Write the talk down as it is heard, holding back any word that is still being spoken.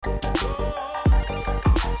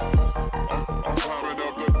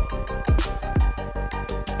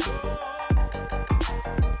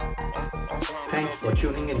Thanks for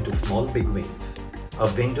tuning into Small Big Wins,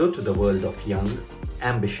 a window to the world of young,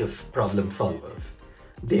 ambitious problem solvers.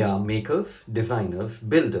 They are makers, designers,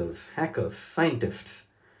 builders, hackers, scientists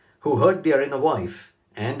who heard their inner voice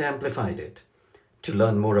and amplified it. To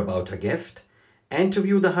learn more about our guest and to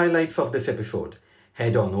view the highlights of this episode,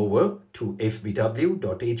 head on over to fbw.hvj.coach.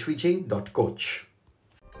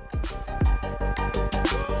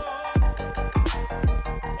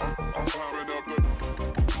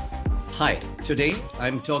 Hi, today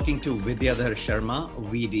I'm talking to Vidyadhar Sharma,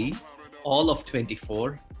 VD, all of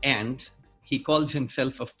 24, and he calls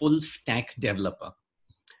himself a full stack developer,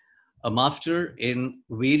 a master in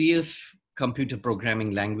various computer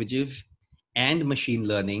programming languages and machine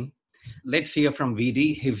learning. Let's hear from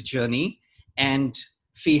VD, his journey, and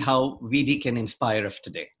see how VD can inspire us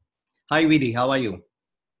today. Hi, VD, how are you?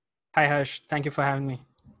 Hi, Harsh. Thank you for having me.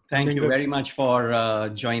 Thank you very much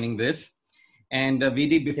for joining this. And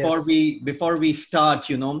VD, before we start,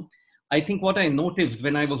 I think what I noticed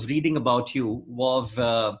when I was reading about you was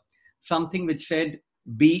something which said,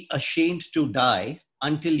 "Be ashamed to die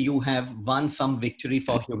until you have won some victory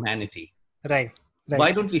for humanity." Right.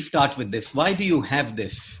 Why don't we start with this? Why do you have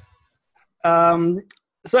this?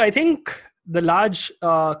 So I think the large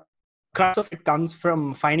crux of it comes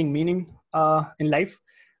from finding meaning in life.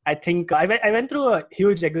 I think I went through a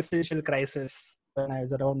huge existential crisis when I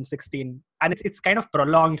was around 16. And it's kind of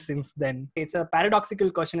prolonged since then. It's a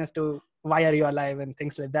paradoxical question as to why are you alive and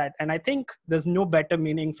things like that. And I think there's no better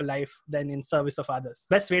meaning for life than in service of others.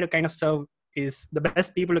 Best way to kind of serve is the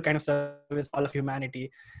best people to kind of serve is all of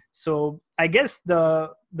humanity. So I guess the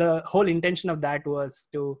whole intention of that was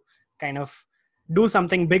to kind of do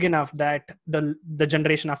something big enough that the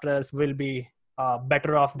generation after us will be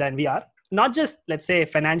better off than we are. Not just, let's say,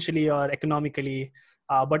 financially or economically,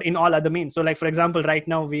 but in all other means. So like, for example, right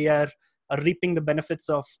now we are reaping the benefits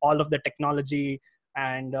of all of the technology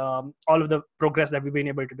and all of the progress that we've been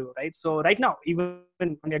able to do, right? So right now, even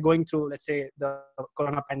when we're going through, let's say, the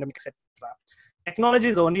corona pandemic, etc., technology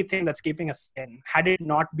is the only thing that's keeping us in. Had it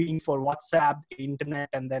not been for WhatsApp, the internet,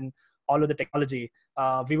 and then all of the technology,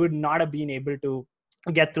 we would not have been able to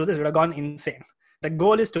get through this. We would have gone insane. The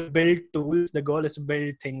goal is to build tools. The goal is to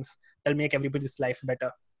build things that'll make everybody's life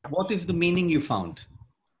better. What is the meaning you found?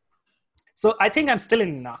 So I think I'm still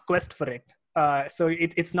in quest for it. So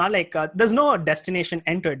it's not like there's no destination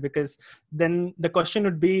end to it, because then the question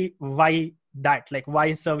would be, why that? Like,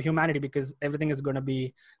 why serve humanity? Because everything is going to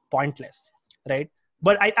be pointless, right?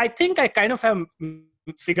 But I think I kind of have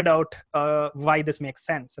figured out why this makes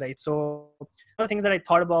sense, right? So one of the things that I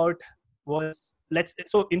thought about was,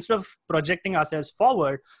 so instead of projecting ourselves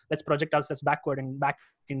forward, let's project ourselves backward and back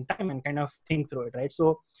in time and kind of think through it, right?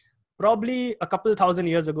 So probably a couple thousand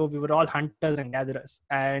years ago, we were all hunters and gatherers.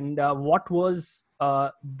 And what was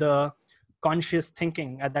the conscious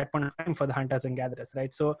thinking at that point of time for the hunters and gatherers,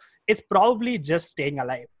 right? So it's probably just staying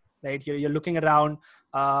alive, right? You're looking around,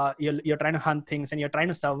 you're trying to hunt things and you're trying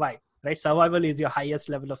to survive, right? Survival is your highest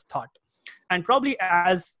level of thought. And probably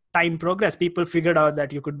as time progressed, people figured out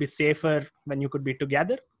that you could be safer when you could be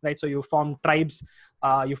together, right? So you form tribes,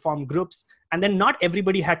 you form groups, and then not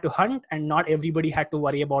everybody had to hunt and not everybody had to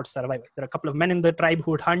worry about survival. There are a couple of men in the tribe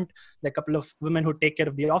who would hunt, there are a couple of women who take care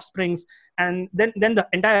of the offsprings, and then the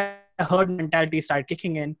entire herd mentality started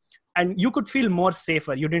kicking in, and you could feel more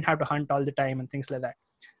safer. You didn't have to hunt all the time and things like that.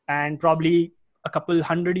 And probably a couple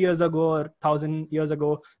hundred years ago or 1,000 years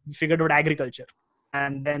ago, we figured out agriculture.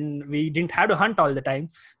 And then we didn't have to hunt all the time.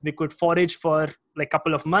 We could forage for like a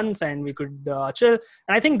couple of months and we could chill.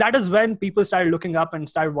 And I think that is when people started looking up and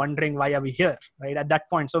started wondering, why are we here, right? At that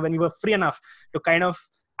point. So when we were free enough to kind of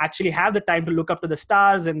actually have the time to look up to the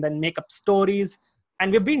stars and then make up stories.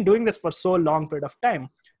 And we've been doing this for so long period of time.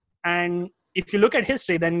 And if you look at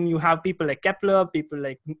history, then you have people like Kepler, people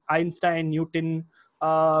like Einstein, Newton,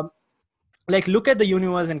 like look at the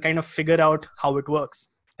universe and kind of figure out how it works.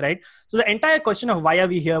 Right. So the entire question of why are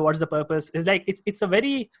we here? What's the purpose is like, it's a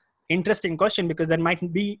very interesting question because there might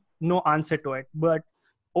be no answer to it. But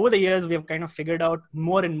over the years, we have kind of figured out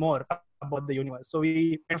more and more about the universe. So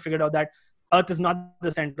we kind of figured out that Earth is not the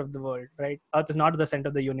center of the world, right? Earth is not the center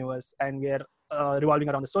of the universe. And we are revolving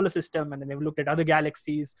around the solar system. And then we've looked at other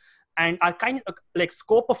galaxies. And our kind of like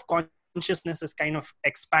scope of consciousness is kind of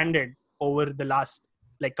expanded over the last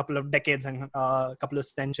like couple of decades and a couple of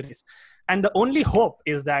centuries. And the only hope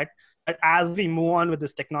is that as we move on with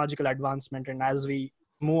this technological advancement and as we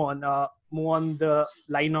move on the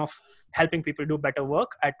line of helping people do better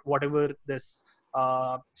work at whatever this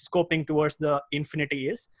scoping towards the infinity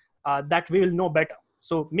is, that we will know better.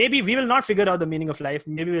 So maybe we will not figure out the meaning of life.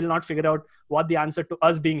 Maybe we will not figure out what the answer to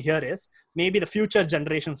us being here is. Maybe the future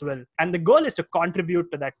generations will. And the goal is to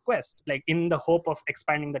contribute to that quest, like in the hope of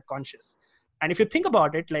expanding that conscious. And if you think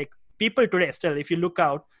about it, like people today still, if you look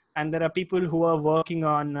out and there are people who are working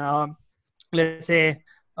on, let's say,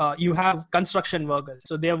 you have construction workers.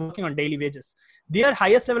 So they are working on daily wages. Their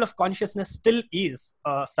highest level of consciousness still is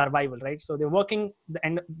survival, right? So they're working the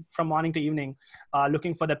end from morning to evening,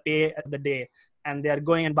 looking for the pay of the day. And they are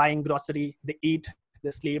going and buying grocery, they eat, they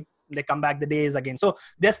sleep, they come back, the day is again. So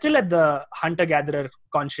they're still at the hunter-gatherer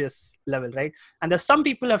conscious level, right? And there's some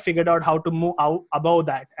people have figured out how to move out above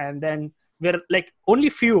that. And then we're like only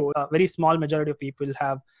few, very small majority of people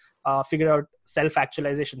have figured out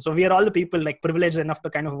self-actualization. So we are all the people like privileged enough to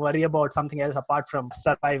kind of worry about something else apart from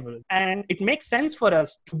survival. And it makes sense for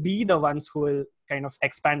us to be the ones who will kind of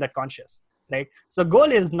expand that conscious. Right. So the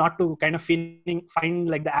goal is not to kind of find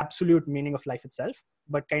like the absolute meaning of life itself,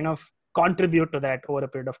 but kind of contribute to that over a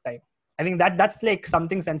period of time. I think that's like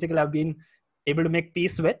something Sensical have been able to make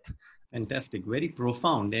peace with. Fantastic. Very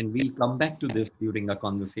profound. And we'll come back to this during our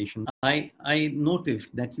conversation. I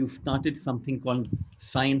noticed that you started something called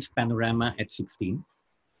Science Panorama at 16.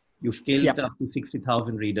 You scaled up to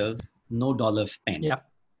 60,000 readers, no dollars spent. Yeah.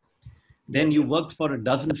 Then you worked for a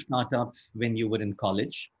dozen startups when you were in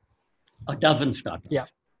college. A dozen startups. Yeah.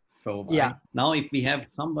 So yeah. Now if we have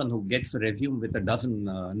someone who gets a resume with a dozen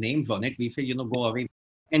names on it, we say, go away.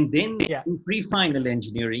 And then in pre-final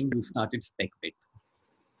engineering, you started SpecBit.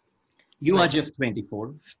 You are just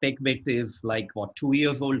 24. SpecBit is like, what, 2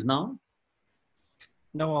 years old now?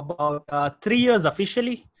 No, about 3 years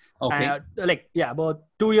officially. Okay. About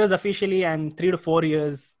 2 years officially and 3 to 4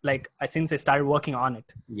 years, since I started working on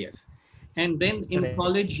it. Yes. And then in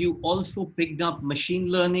college, you also picked up machine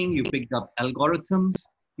learning, you picked up algorithms,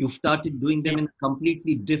 you started doing them in a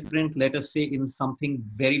completely different, let us say, in something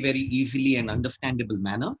very, very easily and understandable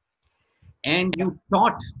manner. And you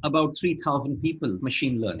taught about 3,000 people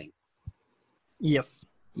machine learning. Yes.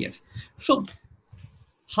 Yes. So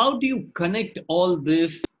how do you connect all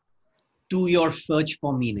this to your search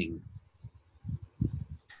for meaning?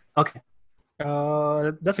 Okay.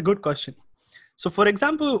 That's a good question. So, for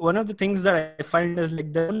example, one of the things that I find is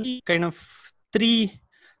like the only kind of 3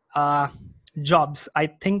 jobs I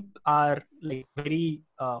think are like very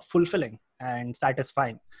fulfilling and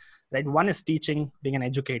satisfying, right? One is teaching, being an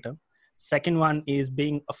educator. Second one is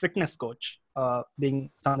being a fitness coach, being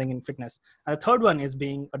something in fitness. And the third one is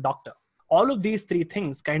being a doctor. All of these 3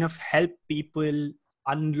 things kind of help people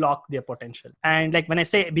unlock their potential. And like when I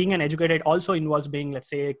say being an educator, it also involves being, let's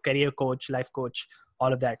say, a career coach, life coach,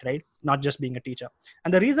 all of that, right? Not just being a teacher.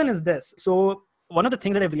 And the reason is this. So one of the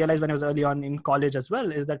things that I've realized when I was early on in college as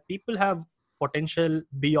well is that people have potential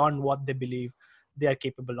beyond what they believe they are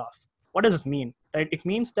capable of. What does it mean? Right? It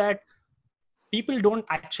means that people don't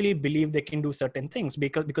actually believe they can do certain things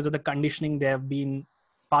because of the conditioning they have been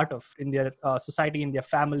part of in their society, in their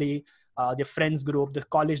family, their friends group, the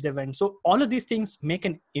college they went. So all of these things make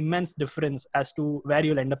an immense difference as to where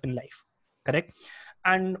you'll end up in life. Correct?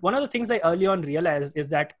 And one of the things I early on realized is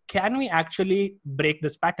that can we actually break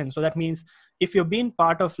this pattern? So that means if you've been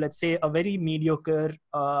part of, let's say, a very mediocre,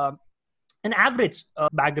 an average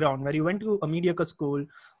background where you went to a mediocre school,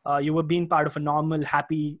 you were being part of a normal,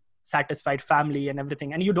 happy, satisfied family and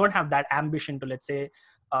everything, and you don't have that ambition to, let's say,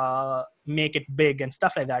 make it big and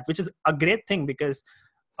stuff like that, which is a great thing because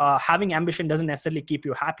having ambition doesn't necessarily keep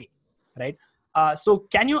you happy, right? So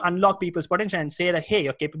can you unlock people's potential and say that, hey,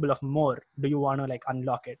 you're capable of more? Do you want to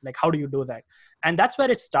unlock it? How do you do that? And that's where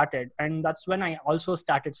it started. And that's when I also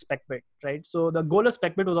started SpecBit, right? So the goal of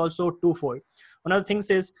SpecBit was also twofold. One of the things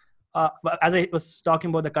is, as I was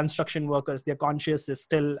talking about the construction workers, their conscious is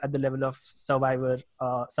still at the level of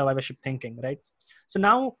survivorship thinking, right? So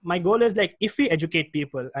now my goal is if we educate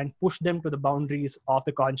people and push them to the boundaries of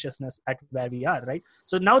the consciousness at where we are, right?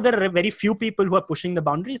 So now there are very few people who are pushing the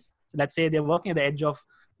boundaries. So let's say they're working at the edge of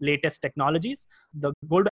latest technologies. The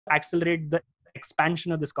goal to accelerate the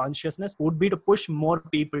expansion of this consciousness would be to push more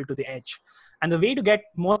people to the edge. And the way to get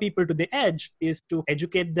more people to the edge is to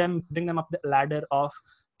educate them, bring them up the ladder of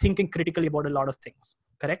thinking critically about a lot of things,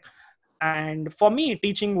 correct? And for me,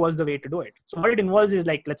 teaching was the way to do it. So what it involves is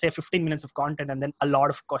let's say 15 minutes of content and then a lot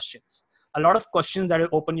of questions that will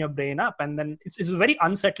open your brain up. And then it's very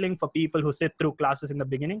unsettling for people who sit through classes in the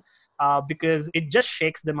beginning because it just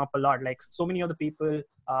shakes them up a lot. So many of the people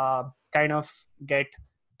kind of get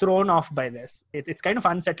thrown off by this. It's kind of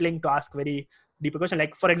unsettling to ask very deeper question.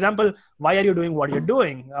 For example, why are you doing what you're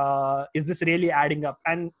doing? Is this really adding up?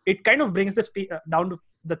 And it kind of brings this down to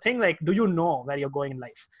the thing, like, do you know where you're going in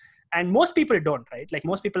life? And most people don't, right? Like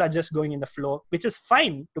most people are just going in the flow, which is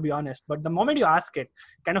fine, to be honest. But the moment you ask it,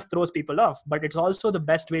 kind of throws people off. But it's also the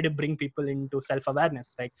best way to bring people into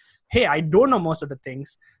self-awareness. Like, hey, I don't know most of the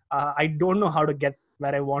things. I don't know how to get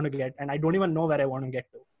where I want to get, and I don't even know where I want to get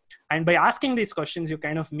to. And by asking these questions, you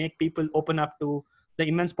kind of make people open up to the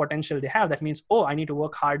immense potential they have. That means, oh, I need to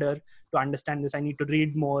work harder to understand this. I need to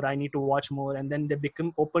read more. I need to watch more. And then they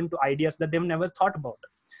become open to ideas that they've never thought about.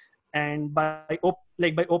 And by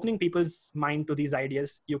opening people's mind to these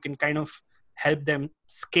ideas, you can kind of help them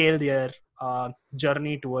scale their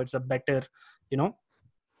journey towards a better,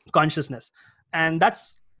 consciousness. And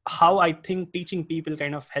that's how I think teaching people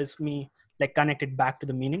kind of helps me like connect it back to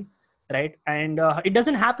the meaning, right? And it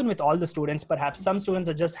doesn't happen with all the students. Perhaps some students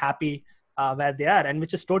are just happy where they are, and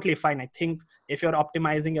which is totally fine. I think if you're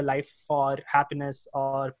optimizing your life for happiness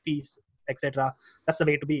or peace, etc., that's the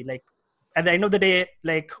way to be. Like, at the end of the day,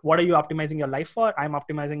 like, what are you optimizing your life for? I'm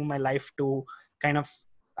optimizing my life to kind of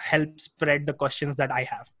help spread the questions that I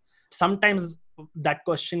have. Sometimes that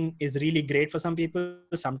question is really great for some people,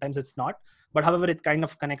 sometimes it's not. But however, it kind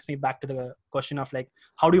of connects me back to the question of like,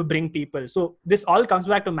 how do you bring people? So this all comes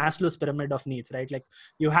back to Maslow's pyramid of needs, right? Like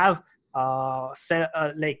you have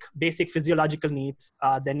like basic physiological needs,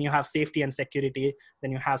 then you have safety and security,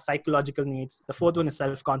 then you have psychological needs, the fourth one is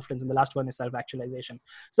self-confidence, and the last one is self-actualization.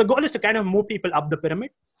 So the goal is to kind of move people up the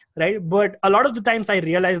pyramid, right? But a lot of the times I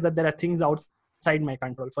realize that there are things outside my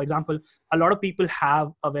control. For example, a lot of people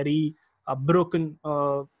have a very broken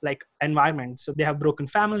like environment. So they have broken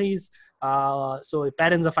families, so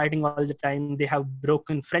parents are fighting all the time, they have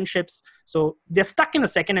broken friendships, so they're stuck in the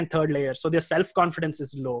second and third layer, so their self-confidence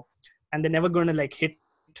is low, and they're never going to like hit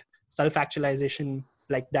self-actualization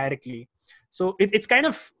like directly. So it's kind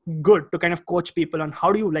of good to kind of coach people on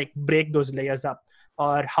how do you like break those layers up,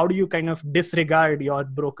 or how do you kind of disregard your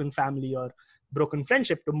broken family or broken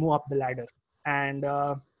friendship to move up the ladder. And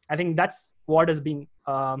I think that's what has been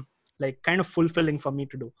like kind of fulfilling for me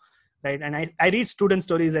to do, right? And I read student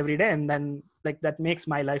stories every day, and then like that makes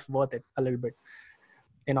my life worth it a little bit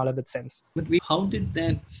in all of that sense. But how did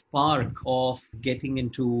that spark of getting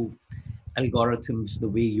into algorithms the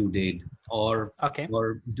way you did, or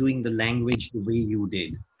doing the language the way you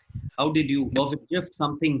did? How did you, was it just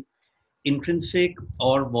something intrinsic,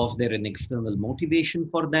 or was there an external motivation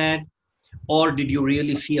for that? Or did you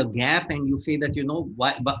really see a gap and you say that,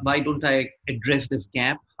 why don't I address this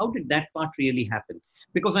gap? How did that part really happen?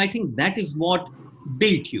 Because I think that is what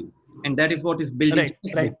built you, and that is what is building.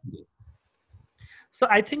 Right. So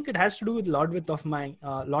I think it has to do with a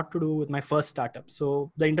lot to do with my first startup. So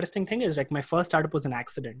the interesting thing is, like, my first startup was an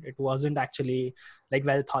accident. It wasn't actually like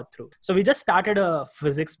well thought through. So we just started a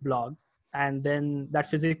physics blog, and then that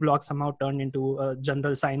physics blog somehow turned into a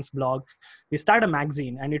general science blog. We started a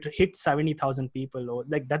magazine, and it hit 70,000 people.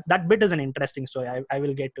 Like that bit is an interesting story. I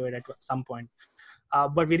will get to it at some point.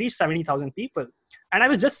 But we reached 70,000 people, and I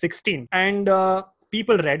was just 16, and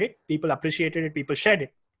people read it, people appreciated it, people shared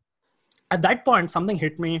it. At that point, something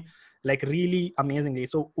hit me like really amazingly.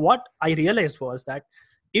 So what I realized was that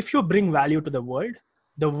if you bring value to the world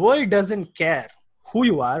doesn't care who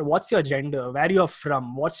you are, what's your gender, where you're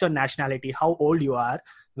from, what's your nationality, how old you are,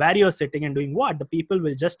 where you're sitting and doing what. The people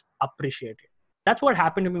will just appreciate it. That's what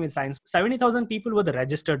happened to me with science. 70,000 people were the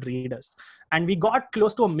registered readers, and we got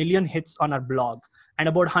close to 1 million hits on our blog, and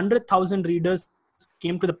about 100,000 readers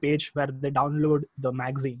came to the page where they download the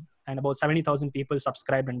magazine, and about 70,000 people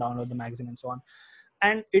subscribed and download the magazine and so on.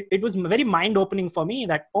 And it was very mind-opening for me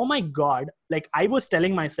that, oh my God, like I was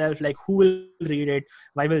telling myself, like, who will read it?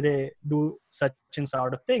 Why will they do such and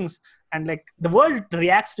sort of things? And like the world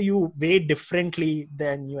reacts to you way differently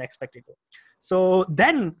than you expect it to. So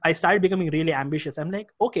then I started becoming really ambitious. I'm like,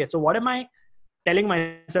 okay, so what am I telling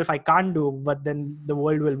myself I can't do, but then the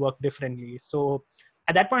world will work differently? So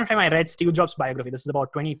at that point in time, I read Steve Jobs' biography. This is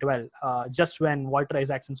about 2012, just when Walter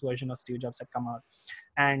Isaacson's version of Steve Jobs had come out.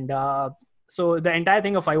 And so the entire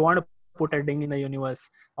thing of I want to put a ding in the universe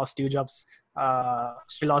of Steve Jobs'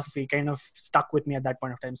 philosophy kind of stuck with me at that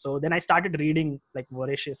point of time. So then I started reading like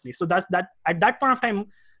voraciously. So that's that. At that point of time,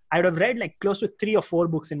 I would have read like close to 3 or 4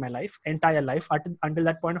 books in my life, entire life, until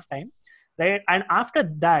that point of time. Right. And after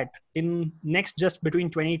that, in next just between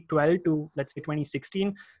 2012 to let's say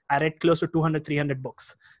 2016, I read close to 200, 300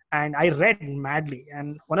 books. And I read madly.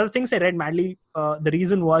 And one of the things I read madly, the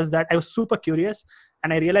reason was that I was super curious,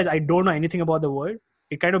 and I realized I don't know anything about the world.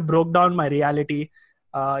 It kind of broke down my reality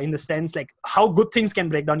in the sense like how good things can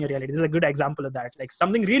break down your reality. This is a good example of that. Like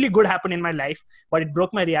something really good happened in my life, but it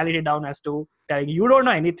broke my reality down as to telling you don't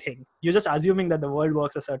know anything. You're just assuming that the world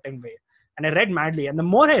works a certain way. And I read madly. And the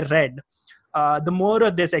more I read, the more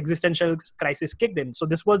of this existential crisis kicked in. So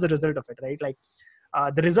this was the result of it, right? Like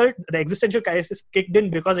the existential crisis kicked in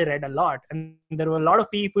because I read a lot, and there were a lot of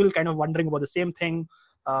people kind of wondering about the same thing.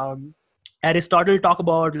 Aristotle talked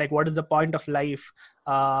about like what is the point of life.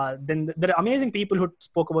 Then there are amazing people who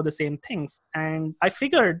spoke about the same things, and I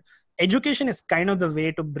figured education is kind of the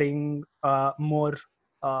way to bring more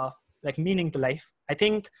like meaning to life. I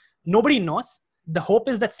think nobody knows. The hope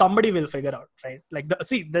is that somebody will figure out, right? Like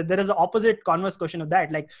there is an opposite converse question of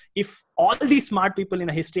that. Like if all these smart people in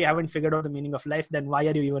the history haven't figured out the meaning of life, then why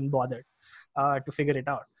are you even bothered to figure it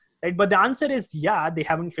out, right? But the answer is, yeah, they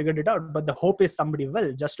haven't figured it out, but the hope is somebody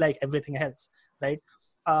will, just like everything else, right?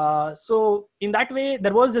 So in that way,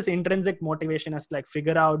 there was this intrinsic motivation as like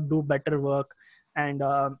figure out, do better work, and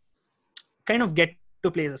kind of get to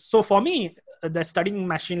places. So for me, the studying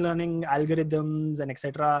machine learning algorithms and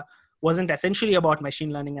etc. wasn't essentially about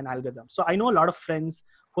machine learning and algorithms. So I know a lot of friends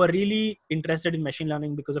who are really interested in machine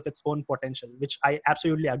learning because of its own potential, which I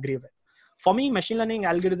absolutely agree with. For me, machine learning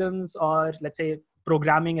algorithms, or let's say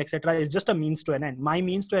programming, etc., is just a means to an end. My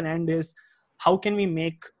means to an end is how can we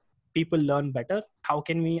make people learn better? How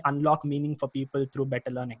can we unlock meaning for people through better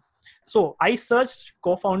learning? So I searched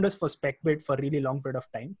co-founders for SpecBit for a really long period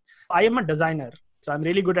of time. I am a designer, so I'm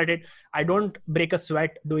really good at it. I don't break a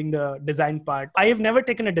sweat doing the design part. I have never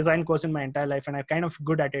taken a design course in my entire life, and I'm kind of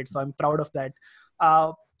good at it, so I'm proud of that.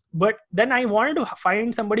 But then I wanted to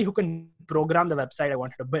find somebody who can program the website I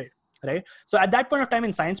wanted to build, right? So at that point of time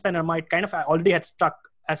in Science Panorama, it kind of already had stuck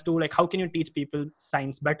as to like, how can you teach people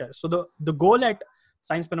science better? So the goal at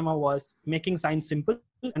Science Panorama was making science simple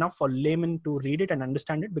enough for laymen to read it and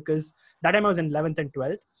understand it, because that time I was in 11th and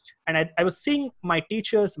 12th, and I was seeing my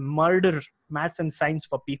teachers murder maths and science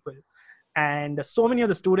for people. And so many of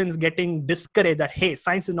the students getting discouraged that, hey,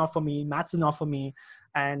 science is not for me, maths is not for me,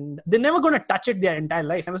 and they're never going to touch it their entire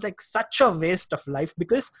life. I was like, such a waste of life,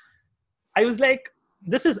 because I was like,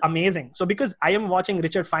 this is amazing. So because I am watching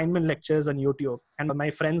Richard Feynman lectures on YouTube, and my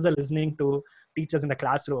friends are listening to teachers in the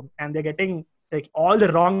classroom, and they're getting like all the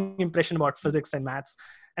wrong impression about physics and maths.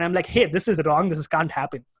 And I'm like, hey, this is wrong. This can't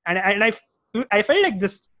happen. And I felt like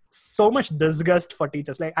this so much disgust for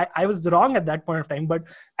teachers. Like I was wrong at that point of time, but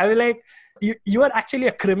I was like, you are actually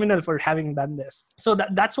a criminal for having done this. So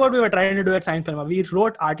that's what we were trying to do at Science Panorama. We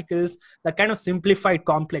wrote articles that kind of simplified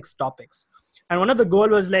complex topics. And one of the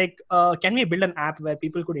goals was like, can we build an app where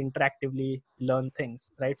people could interactively learn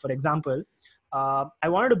things, right? For example, I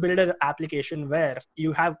wanted to build an application where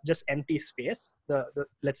you have just empty space.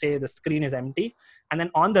 Let's say the screen is empty. And then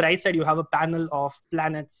on the right side, you have a panel of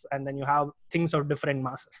planets, and then you have things of different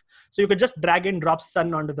masses. So you could just drag and drop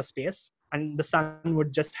sun onto the space, and the sun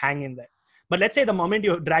would just hang in there. But let's say the moment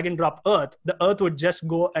you drag and drop Earth, the Earth would just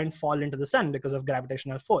go and fall into the sun because of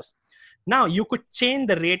gravitational force. Now, you could change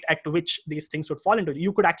the rate at which these things would fall into.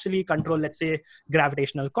 You could actually control, let's say,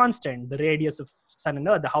 gravitational constant, the radius of sun and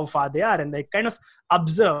Earth, how far they are, and they kind of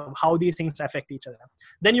observe how these things affect each other.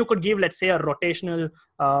 Then you could give, let's say, a rotational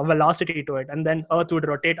velocity to it, and then Earth would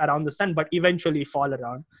rotate around the sun, but eventually fall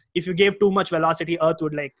around. If you gave too much velocity, Earth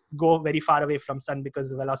would like go very far away from sun because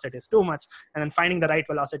the velocity is too much, and then finding the right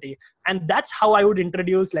velocity. And that's how I would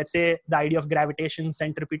introduce, let's say, the idea of gravitation,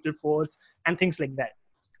 centripetal force, and things like that,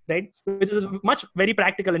 right? Which is much very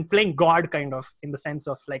practical and playing God kind of, in the sense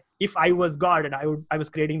of like, if I was God and I was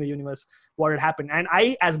creating the universe, what would happen? And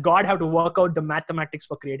I, as God, have to work out the mathematics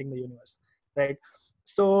for creating the universe, right?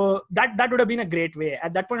 So that would have been a great way.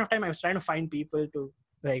 At that point of time, I was trying to find people to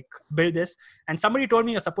like build this, and somebody told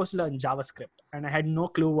me you're supposed to learn JavaScript, and I had no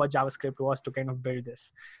clue what JavaScript was to kind of build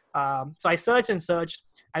this. So I searched and searched.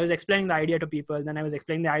 I was explaining the idea to people, then I was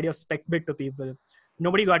explaining the idea of SpecBit to people.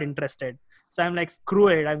 Nobody got interested. So I'm like, screw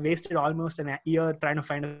it. I wasted almost an year trying to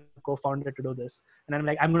find a co-founder to do this. And I'm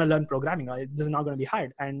like, I'm going to learn programming. This is not going to be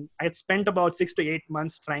hard. And I had spent about 6 to 8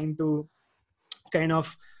 months trying to kind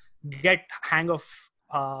of get hang of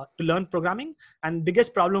to learn programming. And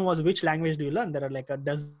biggest problem was, which language do you learn? There are like a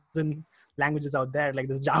dozen languages out there, like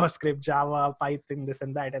this JavaScript, Java, Python, this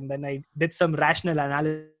and that. And then I did some rational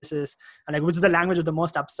analysis, and like, which is the language with the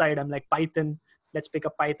most upside? I'm like, Python. Let's pick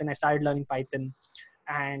up Python. I started learning Python.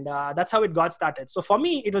 And that's how it got started. So for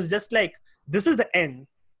me, it was just like, this is the end.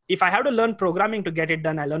 If I have to learn programming to get it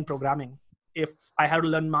done, I learn programming. If I have to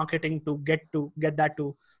learn marketing to get that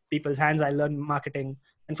to people's hands, I learn marketing.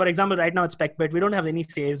 And for example, right now at SpecBit, we don't have any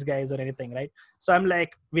sales guys or anything, right? So I'm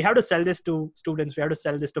like, we have to sell this to students. We have to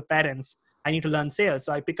sell this to parents. I need to learn sales.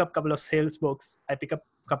 So I pick up a couple of sales books. I pick up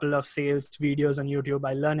a couple of sales videos on YouTube.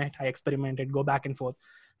 I learn it. I experiment it, go back and forth.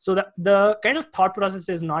 So the kind of thought process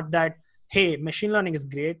is not that, hey, machine learning is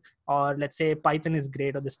great, or let's say Python is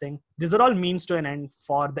great, or this thing. These are all means to an end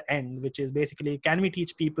for the end, which is basically, can we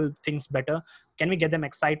teach people things better? Can we get them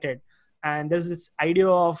excited? And there's this idea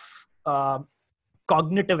of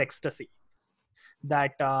cognitive ecstasy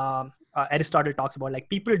that Aristotle talks about. Like,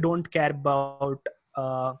 people don't care about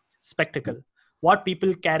spectacle. What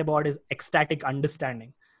people care about is ecstatic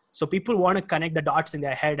understanding. So people want to connect the dots in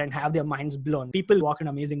their head and have their minds blown. People walk in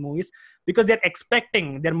amazing movies because they're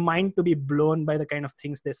expecting their mind to be blown by the kind of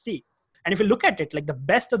things they see. And if you look at it, like the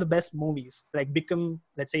best of the best movies, like become,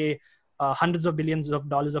 let's say, hundreds of billions of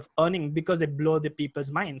dollars of earning because they blow the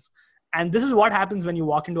people's minds. And this is what happens when you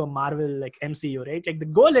walk into a Marvel like MCU, right? Like the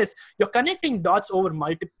goal is you're connecting dots over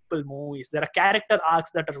multiple movies. There are character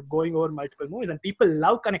arcs that are going over multiple movies, and people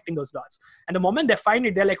love connecting those dots. And the moment they find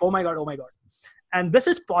it, they're like, oh my God, oh my God. And this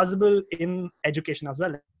is possible in education as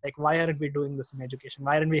well. Like, why aren't we doing this in education?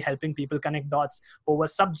 Why aren't we helping people connect dots over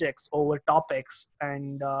subjects, over topics,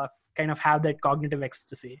 and kind of have that cognitive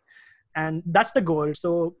ecstasy? And that's the goal.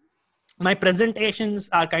 So my presentations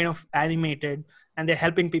are kind of animated, and they're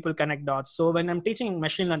helping people connect dots. So when I'm teaching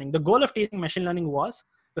machine learning, the goal of teaching machine learning was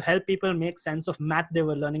to help people make sense of math they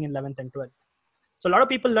were learning in 11th and 12th. So a lot of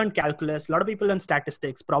people learn calculus, a lot of people learn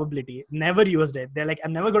statistics, probability, never used it. They're like,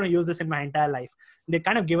 I'm never going to use this in my entire life. They're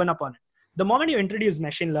kind of given up on it. The moment you introduce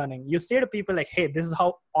machine learning, you say to people like, hey, this is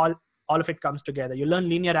how all of it comes together. You learn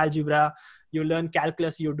linear algebra, you learn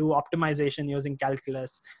calculus, you do optimization using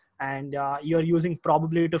calculus, and you're using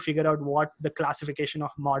probability to figure out what the classification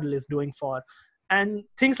of model is doing for, and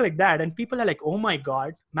things like that. And people are like, oh my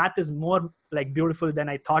God, math is more like beautiful than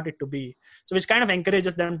I thought it to be. So which kind of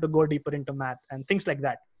encourages them to go deeper into math and things like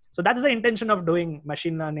that. So that's the intention of doing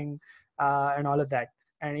machine learning and all of that.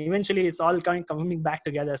 And eventually it's all coming back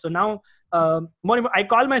together. So now I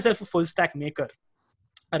call myself a full stack maker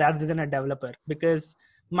rather than a developer, because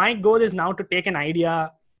my goal is now to take an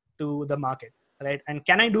idea to the market. Right? And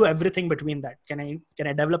can I do everything between that? Can I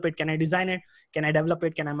develop it? Can I design it? Can I develop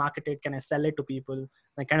it? Can I market it? Can I sell it to people?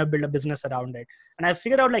 And kind of build a business around it. And I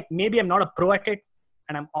figured out like maybe I'm not a pro at it,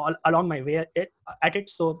 and I'm all along my way at it.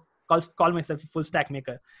 So call myself a full stack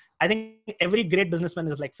maker. I think every great businessman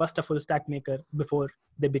is like first a full stack maker before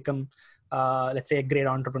they become, let's say, a great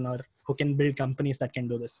entrepreneur who can build companies that can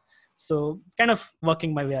do this. So kind of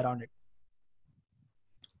working my way around it.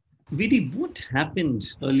 Vidi, what happened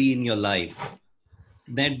early in your life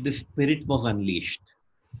that the spirit was unleashed?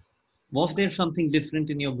 Was there something different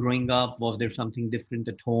in your growing up? Was there something different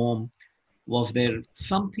at home? Was there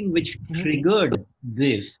something which triggered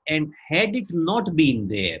this? And had it not been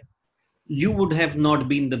there, you would have not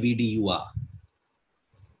been the Vidi you are.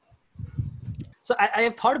 So I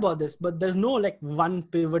have thought about this, but there's no like one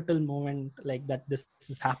pivotal moment like that this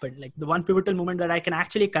has happened. Like the one pivotal moment that I can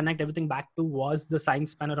actually connect everything back to was the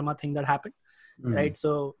Science Panorama thing that happened, right?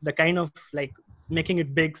 So the kind of like making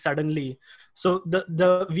it big suddenly. So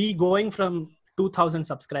we going from 2,000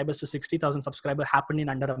 subscribers to 60,000 subscribers happened in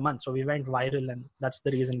under a month. So we went viral, and that's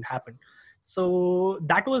the reason it happened. So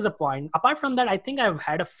that was the point. Apart from that, I think I've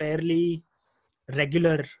had a fairly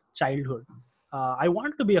regular childhood. I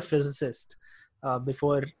wanted to be a physicist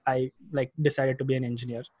before I like decided to be an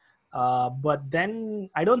engineer. But then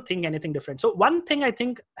I don't think anything different. So one thing I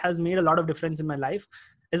think has made a lot of difference in my life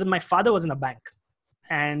is that my father was in a bank.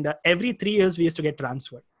 And every 3 years we used to get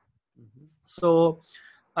transferred. So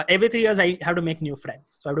every 3 years I have to make new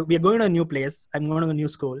friends. So we are going to a new place. I'm going to a new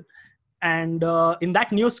school. And in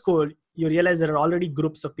that new school, you realize there are already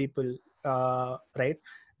groups of people, right?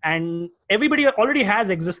 And everybody already has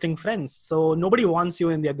existing friends. So nobody wants you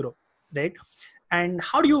in their group, right? And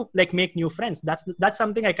how do you like make new friends? That's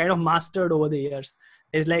something I kind of mastered over the years.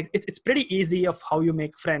 Is like it's pretty easy of how you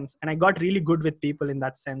make friends. And I got really good with people in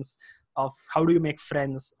that sense of how do you make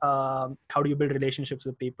friends, how do you build relationships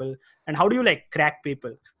with people, and how do you like crack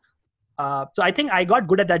people. So I think I got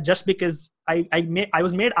good at that just because I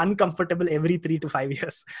was made uncomfortable every 3 to 5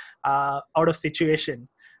 years out of situation.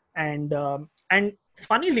 And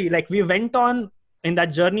funnily, like we went on in that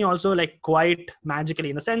journey also like quite magically,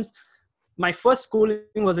 in the sense my first schooling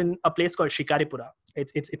was in a place called Shikaripura.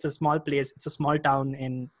 It's a small place. It's a small town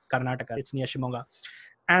in Karnataka. It's near Shimoga.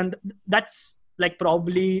 And that's like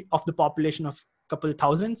probably of the population of couple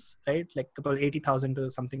thousands, right? Like couple 80,000 or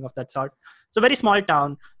something of that sort. It's a very small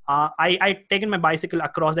town. I taken my bicycle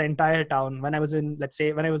across the entire town when I was in, let's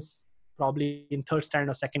say, when I was probably in third standard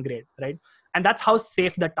or second grade, right? And that's how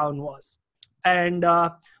safe the town was. And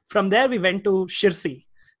from there we went to Shirsi,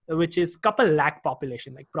 which is couple lakh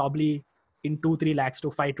population, like probably in 2-3 lakhs to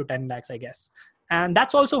 5 to 10 lakhs, I guess. And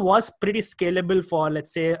that's also was pretty scalable for,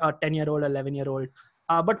 let's say, a 10-year-old, 11-year-old.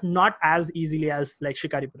 but not as easily as like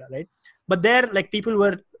Shikaripura, right? But there, like people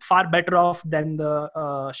were far better off than the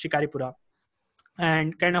Shikaripura,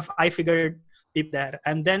 and kind of I figured people there.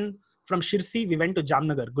 And then from Shirsi, we went to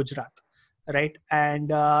Jamnagar, Gujarat, right?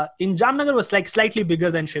 And in Jamnagar was like slightly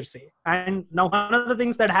bigger than Shirsi. And now one of the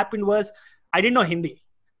things that happened was I didn't know Hindi.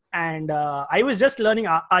 And I was just learning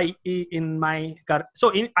I in my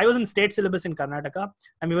I was in state syllabus in Karnataka,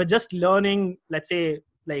 and we were just learning, let's say,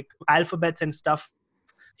 like alphabets and stuff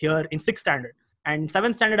here in 6th standard. And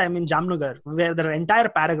 7th standard, I'm in Jamnagar, where the entire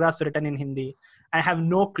paragraphs are written in Hindi. I have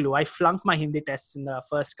no clue. I flunked my Hindi tests in the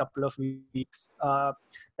first couple of weeks,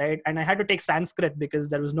 right? And I had to take Sanskrit because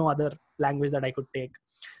there was no other language that I could take.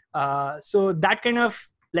 So that kind of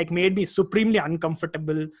like made me supremely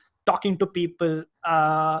uncomfortable talking to people.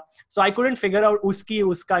 So I couldn't figure out uski,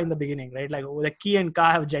 uska in the beginning, right? Like the ki and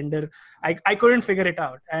ka have gender. I couldn't figure it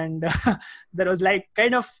out. And there was like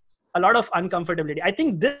kind of a lot of uncomfortability. I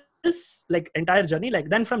think this like entire journey, like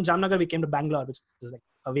then from Jamnagar, we came to Bangalore, which is like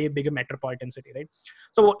a way bigger metropolitan city, right?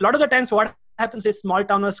 So a lot of the times what happens is small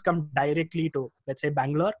towners come directly to, let's say,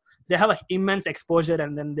 Bangalore. They have an immense exposure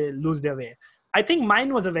and then they lose their way. I think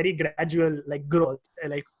mine was a very gradual like growth,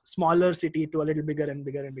 like smaller city to a little bigger and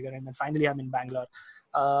bigger and bigger. And then finally I'm in Bangalore,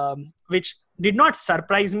 which did not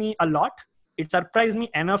surprise me a lot. It surprised me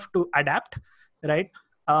enough to adapt, right?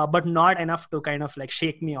 But not enough to kind of like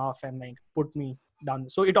shake me off and like put me down.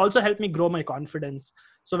 So it also helped me grow my confidence.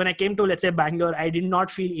 So when I came to, let's say, Bangalore, I did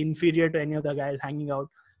not feel inferior to any of the guys hanging out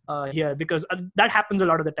here, because that happens a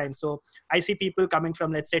lot of the time. So I see people coming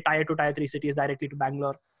from, let's say, tier 2, tier 3 cities directly to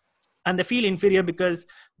Bangalore, and they feel inferior because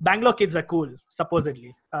Bangalore kids are cool,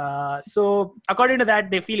 supposedly. So according to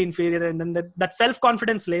that, they feel inferior, and then that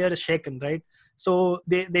self-confidence layer is shaken, right? So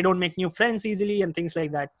they don't make new friends easily and things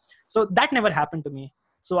like that. So that never happened to me.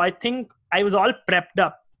 So I think I was all prepped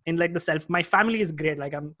up in like the self. My family is great.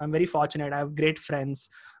 Like I'm very fortunate. I have great friends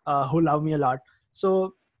who love me a lot.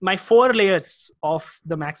 So my 4 layers of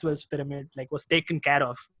the Maxwell's pyramid like was taken care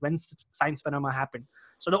of when Science Panorama happened.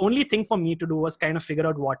 So the only thing for me to do was kind of figure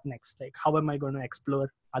out what next, like how am I going to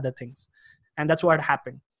explore other things? And that's what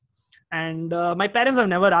happened. And my parents have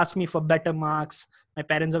never asked me for better marks. My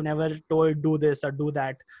parents have never told do this or do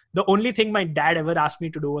that. The only thing my dad ever asked me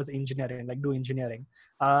to do was engineering, like do engineering.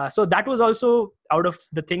 So that was also out of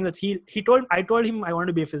the thing that I told him I want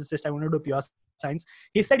to be a physicist. I want to do pure science.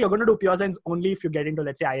 He said, you're going to do pure science only if you get into,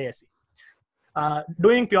 let's say, IISc.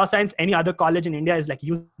 Doing pure science, any other college in India is like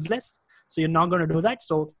useless. So you're not going to do that.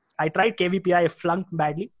 So I tried KVPI, I flunked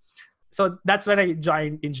badly. So that's when I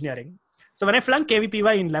joined engineering. So when I flunked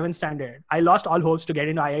KVPY in 11th standard, I lost all hopes to get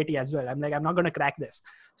into IIT as well. I'm like, I'm not going to crack this.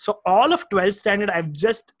 So all of 12th standard, I've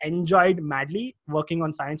just enjoyed madly working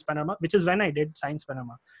on Science Panorama, which is when I did Science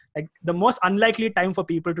Panorama. Like the most unlikely time for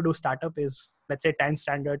people to do startup is, let's say, 10th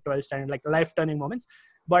standard, 12th standard, like life-turning moments.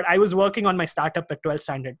 But I was working on my startup at 12th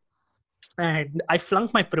standard. And I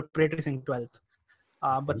flunked my preparatories in 12th.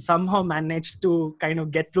 But somehow managed to kind of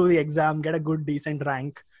get through the exam, get a good, decent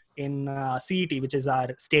rank in CET, which is our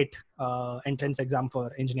state entrance exam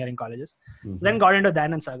for engineering colleges. Mm-hmm. So then got into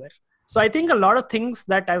Dayanand Sagar. So I think a lot of things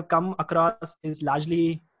that I've come across is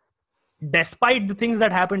largely despite the things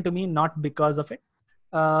that happened to me, not because of it.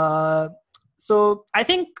 So I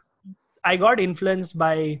think I got influenced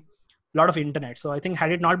by a lot of internet. So I think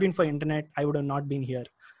had it not been for internet, I would have not been here.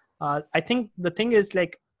 I think the thing is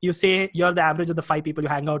like, you say you're the average of the 5 people you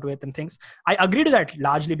hang out with and things. I agree to that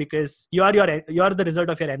largely because you're the result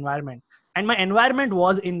of your environment. And my environment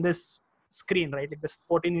was in this screen, right? Like this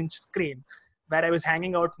 14-inch screen where I was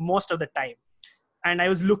hanging out most of the time. And I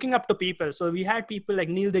was looking up to people. So we had people like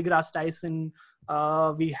Neil deGrasse Tyson.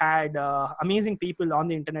 We had amazing people on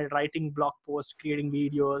the internet writing blog posts, creating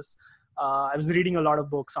videos. I was reading a lot of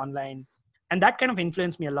books online. And that kind of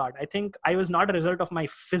influenced me a lot. I think I was not a result of my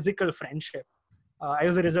physical friendship. I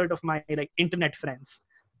was a result of my like internet friends.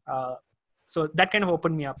 So that kind of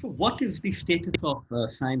opened me up. So what is the status of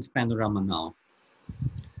Science Panorama now?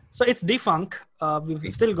 So it's defunct. We've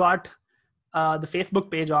still got the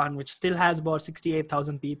Facebook page on, which still has about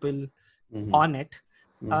 68,000 people on it.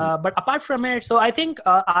 But apart from it, so I think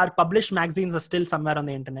our published magazines are still somewhere on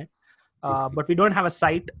the internet. But we don't have a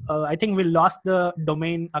site. I think we lost the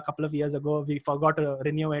domain a couple of years ago. We forgot to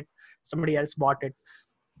renew it. Somebody else bought it.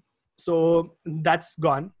 So that's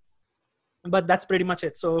gone, but that's pretty much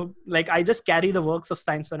it. So like I just carry the works of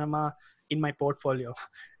Science Panorama in my portfolio.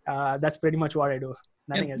 That's pretty much what I do.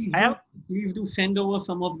 Nothing else. Please do send over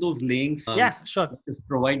some of those links. Yeah, sure. Just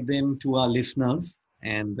provide them to our listeners,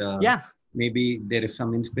 and maybe there is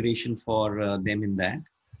some inspiration for them in that.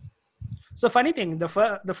 So funny thing, the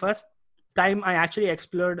first time I actually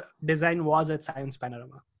explored design was at Science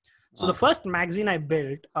Panorama. So the first magazine I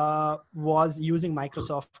built was using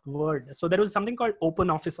Microsoft Word. So there was something called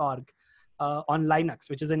OpenOffice.org on Linux,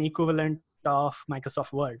 which is an equivalent of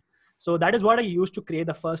Microsoft Word. So that is what I used to create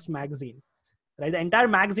the first magazine. Right, the entire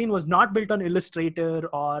magazine was not built on Illustrator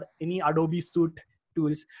or any Adobe Suite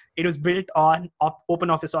tools. It was built on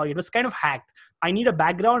OpenOffice.org. It was kind of hacked. I need a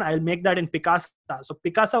background. I'll make that in Picasa. So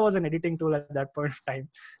Picasa was an editing tool at that point of time.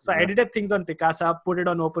 So I edited things on Picasa, put it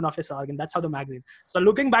on OpenOffice.org, and that's how the magazine. So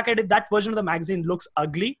looking back at it, that version of the magazine looks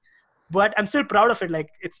ugly, but I'm still proud of it. Like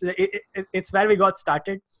it's where we got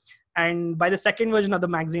started. And by the second version of the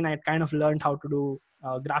magazine, I had kind of learned how to do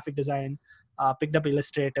graphic design, picked up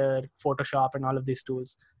Illustrator, Photoshop, and all of these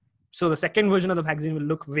tools. So the second version of the magazine will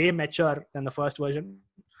look way mature than the first version.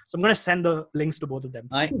 So I'm going to send the links to both of them.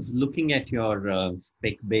 I was looking at your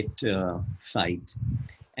SpecBit site,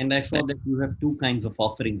 and I saw that you have two kinds of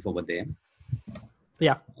offerings over there.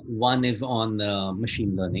 Yeah. One is on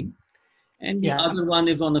machine learning, and the other one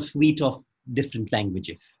is on a suite of different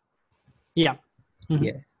languages. Yeah. Mm-hmm.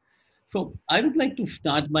 Yes. So I would like to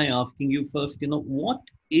start by asking you first, what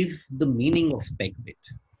is the meaning of SpecBit?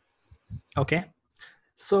 Okay.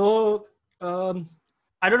 So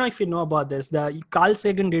I don't know if you know about this. Carl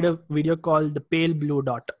Sagan did a video called The Pale Blue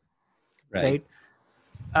Dot. Right?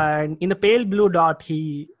 And in The Pale Blue Dot,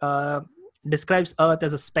 he describes Earth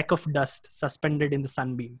as a speck of dust suspended in the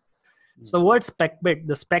sunbeam. So the word SpecBit,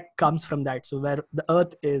 the spec comes from that. So where the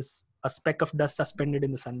Earth is a speck of dust suspended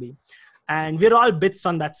in the sunbeam. And we're all bits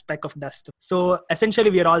on that speck of dust. So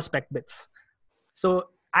essentially, we're all spec bits. So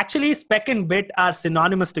actually, spec and bit are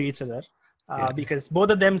synonymous to each other because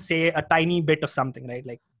both of them say a tiny bit of something, right?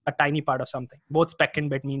 Like a tiny part of something. Both spec and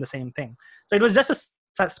bit mean the same thing. So it was just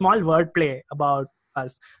a small wordplay about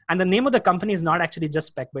us. And the name of the company is not actually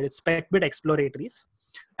just SpecBit. It's SpecBit Exploratories.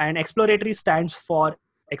 And Exploratories stands for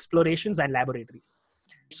Explorations and Laboratories.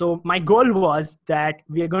 So my goal was that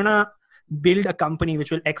we are going to build a company which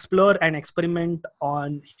will explore and experiment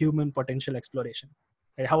on human potential exploration.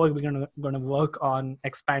 Right? How are we going to work on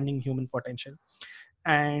expanding human potential?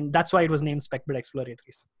 And that's why it was named SpecBit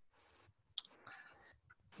Exploratories.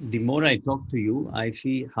 The more I talk to you, I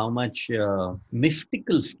see how much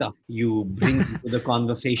mystical stuff you bring to the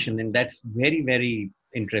conversation. And that's very, very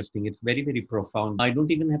interesting. It's very, very profound. I don't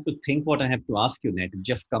even have to think what I have to ask you, Ned. It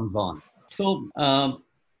just comes on. So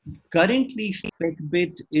currently,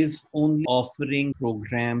 SpecBit is only offering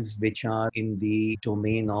programs which are in the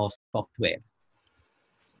domain of software.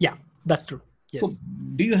 Yeah, that's true. Yes. So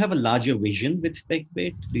do you have a larger vision with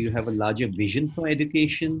SpecBit? Do you have a larger vision for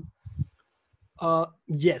education?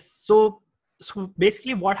 Yes. So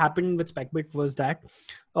basically what happened with SpecBit was that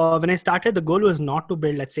when I started, the goal was not to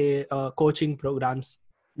build, let's say, coaching programs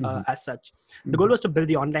as such. The goal was to build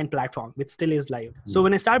the online platform, which still is live. So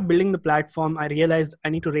when I started building the platform, I realized I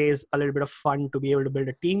need to raise a little bit of fund to be able to build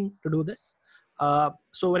a team to do this.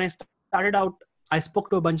 So when I started out, I spoke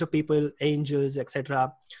to a bunch of people, angels,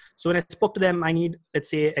 etc. So when I spoke to them, I need, let's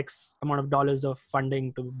say, X amount of dollars of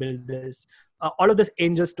funding to build this. All of these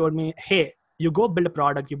angels told me, hey, you go build a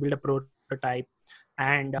product, you build a prototype,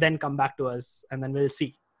 and then come back to us, and then we'll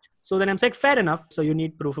see. So then I'm like, fair enough. So you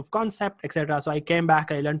need proof of concept, etc. So I came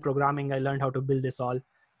back, I learned programming, I learned how to build this all.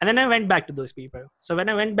 And then I went back to those people. So when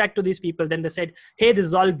I went back to these people, then they said, hey, this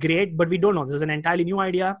is all great, but we don't know. This is an entirely new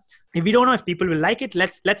idea. If we don't know if people will like it,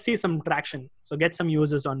 let's see some traction. So get some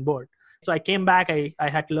users on board. So I came back, I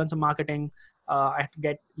had to learn some marketing. I had to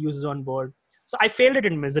get users on board. So I failed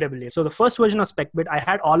it miserably. So the first version of SpecBit, I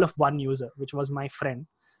had all of one user, which was my friend,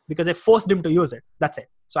 because I forced him to use it. That's it.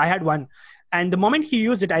 So I had one. And the moment he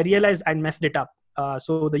used it, I realized I messed it up.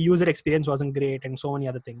 So the user experience wasn't great and so many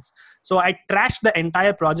other things. So I trashed the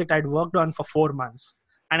entire project I'd worked on for 4 months.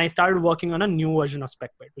 And I started working on a new version of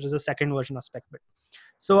SpecBit, which is the second version of SpecBit.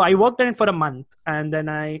 So I worked on it for a month. And then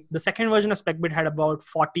the second version of SpecBit had about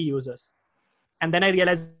 40 users. And then I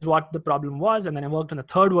realized what the problem was. And then I worked on the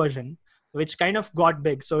third version, which kind of got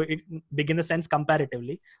big. So it big in the sense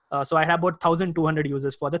comparatively. So I had about 1,200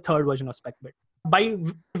 users for the third version of SpecBit. By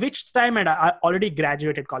which time I already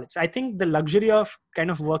graduated college. I think the luxury of kind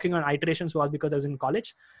of working on iterations was because I was in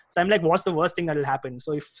college. So I'm like, what's the worst thing that will happen?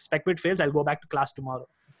 So if SpecBit fails, I'll go back to class tomorrow.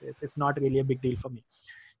 It's not really a big deal for me.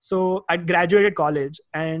 So I graduated college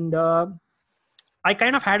and I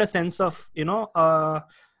kind of had a sense of,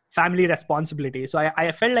 family responsibility. So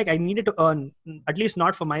I felt like I needed to earn, at least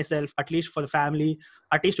not for myself, at least for the family,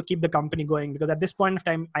 at least to keep the company going. Because at this point of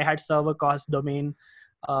time, I had server costs, domain,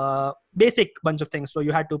 basic bunch of things. So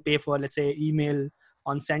you had to pay for, let's say, email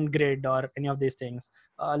on SendGrid or any of these things.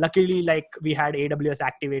 Luckily, like we had AWS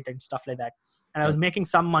Activate and stuff like that. and I was making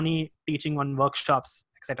some money teaching on workshops,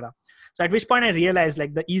 etc. So at which point I realized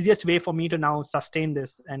like the easiest way for me to now sustain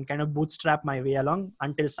this and kind of bootstrap my way along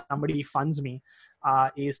until somebody funds me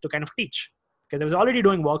is to kind of teach, because I was already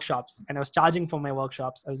doing workshops and I was charging for my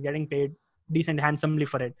workshops. I was getting paid decent handsomely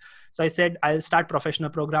for it. So I said, I'll start professional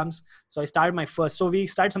programs. So I started my first, so we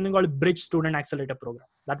started something called Bridge Student Accelerator Program.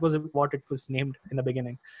 That was what it was named in the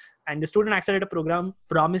beginning. And the Student Accelerator Program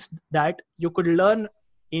promised that you could learn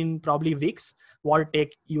in probably weeks what it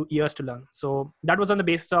take you years to learn. So that was on the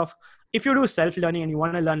basis of, if you do self-learning and you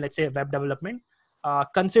want to learn, let's say, web development,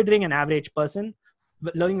 considering an average person,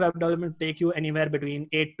 learning web development will take you anywhere between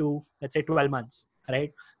 8 to, let's say, 12 months,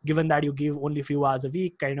 right? Given that you give only a few hours a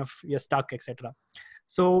week, kind of you're stuck, etc.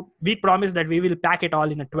 So we promised that we will pack it all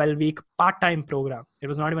in a 12-week part-time program. It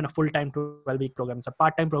was not even a full-time 12-week program. It's a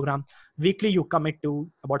part-time program. Weekly, you commit to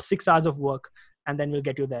about 6 hours of work, and then we'll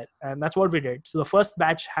get you there. And that's what we did. So the first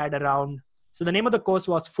batch had around, so the name of the course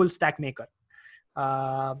was Full Stack Maker.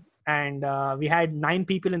 We had 9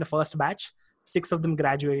 people in the first batch. 6 of them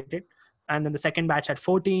graduated. And then the second batch had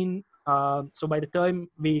 14. So by the time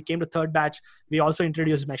we came to third batch, we also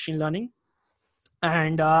introduced machine learning.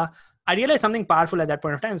 And I realized something powerful at that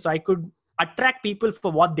point of time. So I could attract people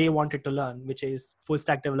for what they wanted to learn, which is full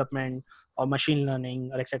stack development or machine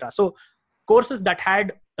learning or etc. So courses that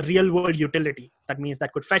had real world utility, that means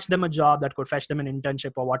that could fetch them a job, that could fetch them an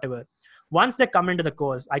internship or whatever. Once they come into the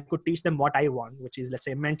course, I could teach them what I want, which is, let's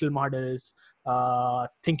say, mental models,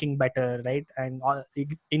 thinking better, right? And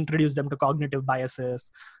introduce them to cognitive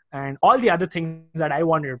biases and all the other things that I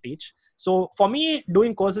wanted to teach. So for me,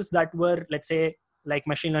 doing courses that were, let's say, like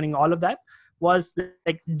machine learning, all of that was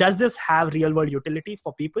like, does this have real world utility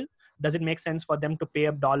for people? Does it make sense for them to pay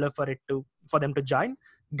 $1 for them to join?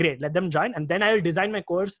 Great, let them join. And then I will design my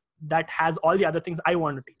course that has all the other things I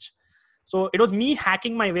want to teach. So it was me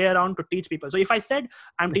hacking my way around to teach people. So if I said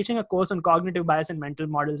I'm teaching a course on cognitive bias and mental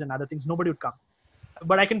models and other things, nobody would come.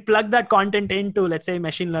 But I can plug that content into, let's say,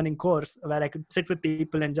 machine learning course where I could sit with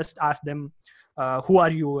people and just ask them, who are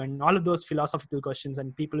you? And all of those philosophical questions,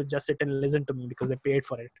 and people would just sit and listen to me because they paid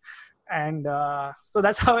for it. And so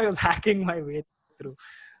that's how I was hacking my way through.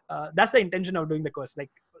 That's the intention of doing the course. Like,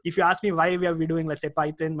 if you ask me why we are doing, let's say,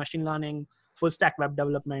 Python, machine learning, full stack web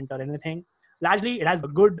development or anything, largely it has a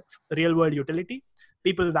good real world utility.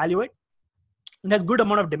 People value it. It has good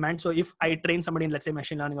amount of demand. So if I train somebody in, let's say,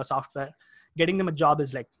 machine learning or software, getting them a job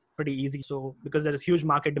is like pretty easy. So because there is huge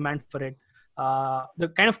market demand for it, the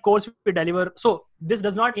kind of course we deliver. So this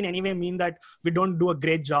does not in any way mean that we don't do a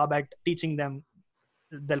great job at teaching them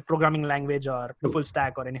the programming language or the full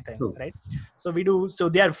stack or anything, right? So we do. So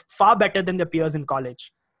they are far better than their peers in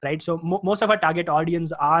college, right? So most of our target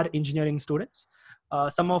audience are engineering students.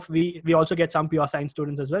 We also get some pure science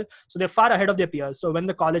students as well. So they're far ahead of their peers. So when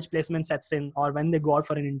the college placement sets in, or when they go out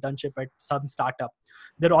for an internship at some startup,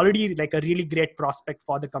 they're already like a really great prospect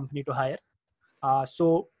for the company to hire.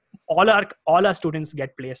 So all our students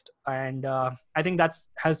get placed, and I think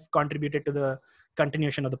has contributed to the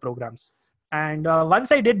continuation of the programs. And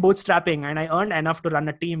once I did bootstrapping and I earned enough to run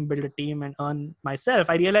a team, build a team, and earn myself,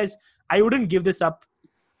 I realized I wouldn't give this up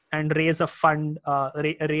and raise a fund,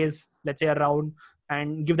 raise, let's say, a round,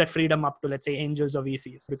 and give that freedom up to, let's say, angels or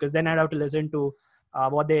VCs, because then I'd have to listen to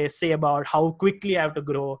what they say about how quickly I have to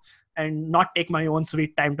grow and not take my own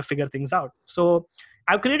sweet time to figure things out. So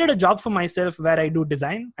I've created a job for myself where I do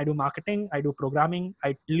design, I do marketing, I do programming,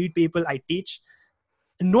 I lead people, I teach.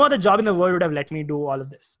 No other job in the world would have let me do all of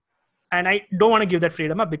this. And I don't want to give that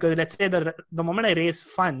freedom up, because let's say the moment I raise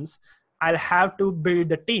funds, I'll have to build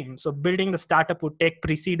the team. So building the startup would take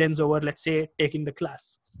precedence over, let's say, taking the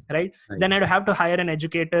class, right? Then I'd have to hire an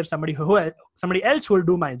educator, somebody else who will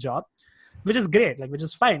do my job, which is great, like, which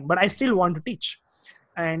is fine. But I still want to teach,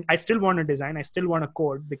 and I still want to design. I still want to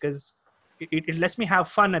code, because it lets me have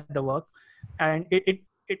fun at the work. And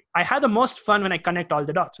I have the most fun when I connect all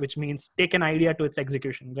the dots, which means take an idea to its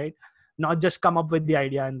execution, right? Not just come up with the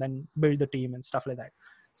idea and then build the team and stuff like that.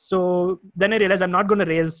 So then I realized I'm not going to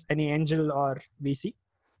raise any angel or VC.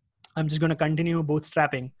 I'm just going to continue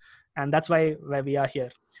bootstrapping. And that's why we are here.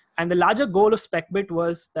 And the larger goal of SpecBit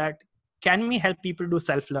was that, can we help people do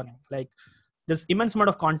self-learning? Like, there's immense amount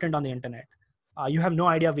of content on the internet. You have no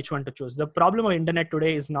idea which one to choose. The problem of internet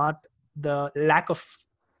today is not the lack of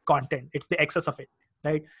content. It's the excess of it,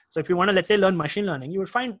 right? So if you want to, let's say, learn machine learning, you would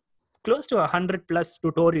find close to 100 plus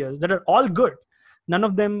tutorials that are all good, none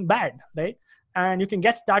of them bad, right? And you can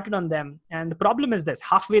get started on them. And the problem is this: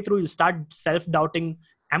 halfway through, you'll start self-doubting,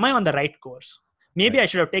 am I on the right course? Maybe I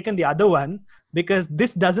should have taken the other one, because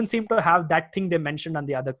this doesn't seem to have that thing they mentioned on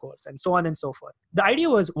the other course, and so on and so forth. The idea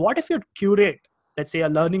was, what if you'd curate, let's say, a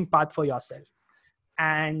learning path for yourself?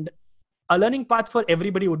 And a learning path for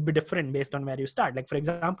everybody would be different based on where you start. Like, for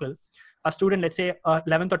example, a student, let's say a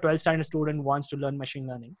 11th or 12th standard student wants to learn machine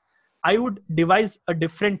learning. I would devise a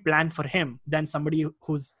different plan for him than somebody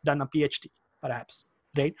who's done a PhD, perhaps,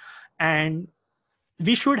 right? And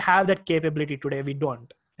we should have that capability today. We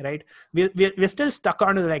don't, right? We're still stuck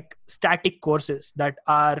on like static courses that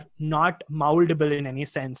are not moldable in any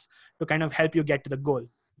sense to kind of help you get to the goal.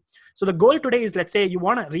 So the goal today is, let's say you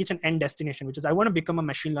want to reach an end destination, which is I want to become a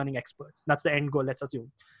machine learning expert. That's the end goal, let's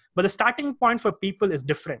assume. But the starting point for people is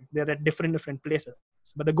different. They're at different places,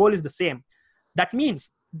 but the goal is the same. That means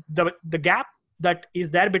the gap that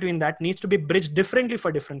is there between that needs to be bridged differently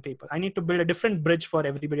for different people. I need to build a different bridge for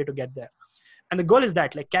everybody to get there. And the goal is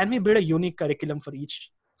that, like, can we build a unique curriculum for each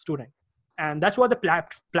student? And that's what the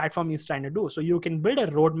platform is trying to do. So you can build a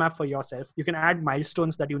roadmap for yourself. You can add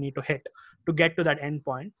milestones that you need to hit to get to that end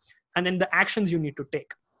point, and then the actions you need to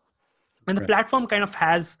take. And the platform kind of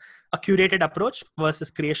has a curated approach versus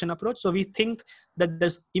creation approach. So we think that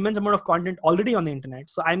there's immense amount of content already on the internet.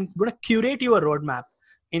 So I'm going to curate you a roadmap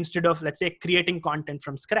instead of, let's say, creating content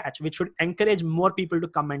from scratch, which would encourage more people to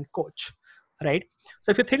come and coach, right?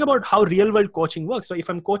 So if you think about how real world coaching works, so if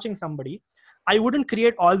I'm coaching somebody, I wouldn't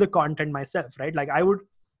create all the content myself, right? Like I would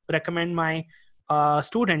recommend my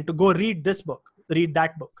student to go read this book, read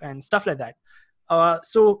that book, and stuff like that.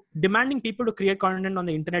 So demanding people to create content on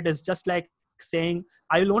the internet is just like saying,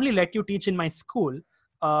 I will only let you teach in my school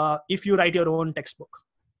if you write your own textbook,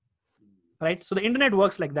 right? So the internet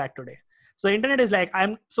works like that today. So the internet is like,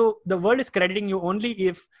 so the world is crediting you only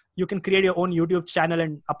if you can create your own YouTube channel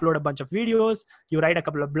and upload a bunch of videos, you write a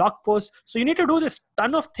couple of blog posts. So you need to do this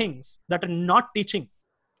ton of things that are not teaching,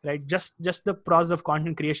 right? Just the process of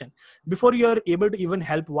content creation before you're able to even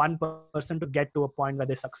help one person to get to a point where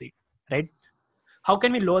they succeed, right? How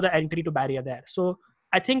can we lower the entry to barrier there? So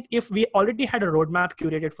I think if we already had a roadmap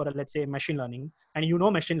curated for, let's say, machine learning, and you know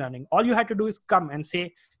machine learning, all you had to do is come and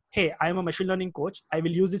say, hey, I'm a machine learning coach. I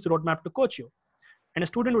will use this roadmap to coach you. And a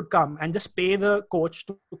student would come and just pay the coach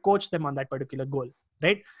to coach them on that particular goal,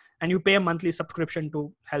 right? And you pay a monthly subscription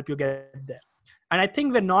to help you get there. And I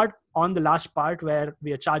think we're not on the last part where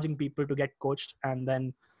we are charging people to get coached and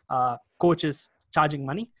then coaches charging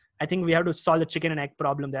money. I think we have to solve the chicken and egg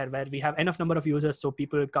problem there, where we have enough number of users so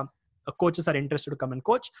people come, coaches are interested to come and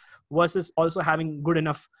coach, versus also having good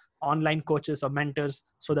enough online coaches or mentors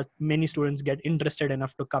so that many students get interested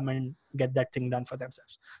enough to come and get that thing done for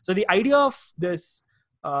themselves. So the idea of this,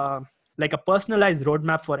 like a personalized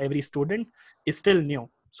roadmap for every student, is still new.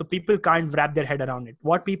 So people can't wrap their head around it.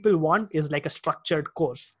 What people want is like a structured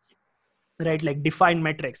course, right? Like defined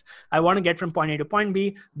metrics. I want to get from point A to point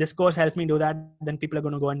B. This course helps me do that. Then people are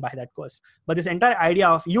going to go and buy that course. But this entire idea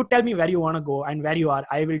of you tell me where you want to go and where you are,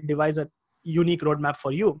 I will devise a unique roadmap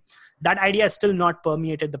for you. That idea is still not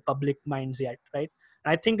permeated the public minds yet, right?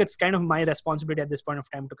 And I think it's kind of my responsibility at this point of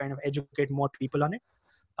time to kind of educate more people on it.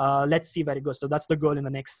 Let's see where it goes. So that's the goal in the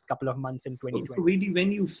next couple of months in 2020. So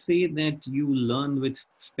when you say that you learn with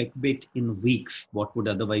SpecBit in weeks, what would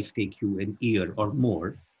otherwise take you an year or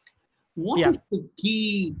more, what is the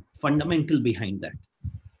key fundamental behind that?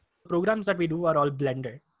 Programs that we do are all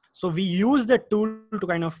blended. So we use the tool to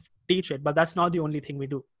kind of teach it, but that's not the only thing we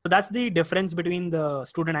do. So that's the difference between the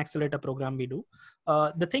Student Accelerator program we do.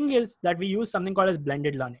 The thing is that we use something called as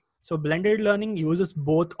blended learning. So blended learning uses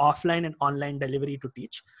both offline and online delivery to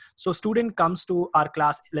teach. So student comes to our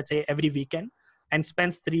class, let's say every weekend, and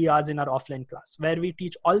spends 3 hours in our offline class where we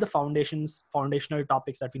teach all the foundational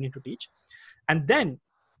topics that we need to teach. And then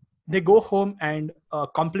they go home and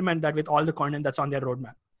complement that with all the content that's on their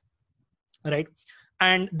roadmap, right?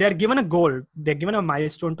 And they're given a goal, they're given a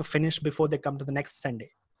milestone to finish before they come to the next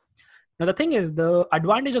Sunday. Now, the thing is, the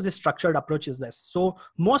advantage of this structured approach is this. So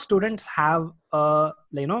most students have,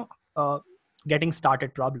 getting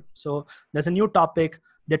started problem. So there's a new topic,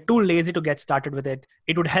 they're too lazy to get started with it.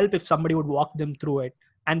 It would help if somebody would walk them through it.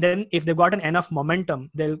 And then if they've gotten enough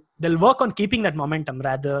momentum, they'll work on keeping that momentum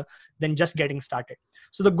rather than just getting started.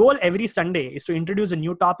 So the goal every Sunday is to introduce a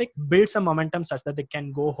new topic, build some momentum such that they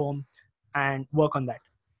can go home and work on that,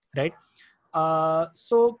 right?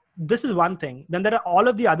 So this is one thing. Then there are all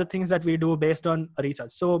of the other things that we do based on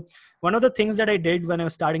research. So one of the things that I did when I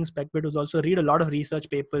was starting SpecBit was also read a lot of research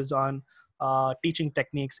papers on teaching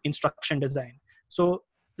techniques, instruction design. So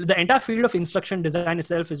the entire field of instruction design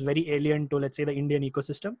itself is very alien to, let's say, the Indian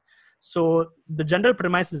ecosystem. So the general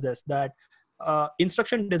premise is this, that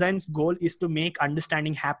instruction design's goal is to make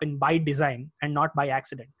understanding happen by design and not by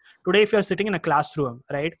accident. Today, if you're sitting in a classroom,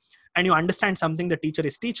 right, and you understand something the teacher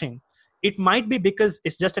is teaching, it might be because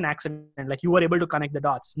it's just an accident, like you were able to connect the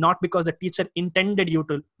dots, not because the teacher intended you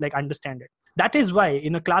to like understand it. That is why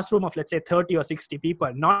in a classroom of, let's say, 30 or 60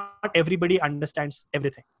 people, not everybody understands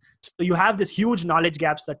everything. So you have this huge knowledge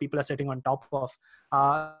gaps that people are sitting on top of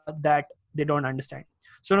that they don't understand.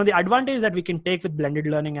 So now the advantage that we can take with blended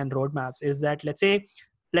learning and roadmaps is that, let's say,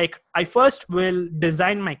 like I first will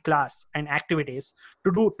design my class and activities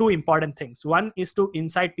to do two important things. One is to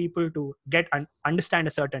incite people to get understand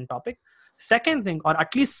a certain topic. Second thing, or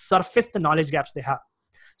at least surface the knowledge gaps they have.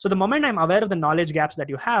 So the moment I'm aware of the knowledge gaps that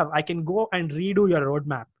you have, I can go and redo your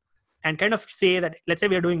roadmap and kind of say that, let's say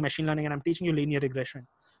we are doing machine learning and I'm teaching you linear regression.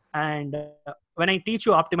 And when I teach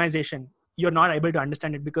you optimization, you're not able to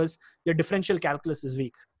understand it because your differential calculus is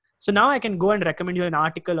weak. So now I can go and recommend you an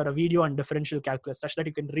article or a video on differential calculus such that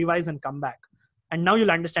you can revise and come back. And now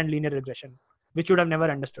you'll understand linear regression, which you would have never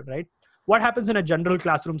understood, right? What happens in a general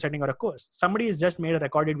classroom setting or a course? Somebody has just made a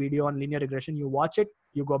recorded video on linear regression. You watch it,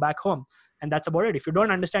 you go back home, and that's about it. If you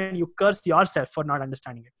don't understand, you curse yourself for not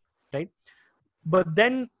understanding it, right? But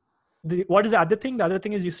then what is the other thing? The other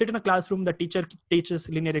thing is you sit in a classroom, the teacher teaches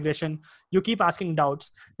linear regression, you keep asking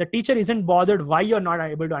doubts. The teacher isn't bothered why you're not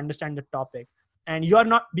able to understand the topic. And you are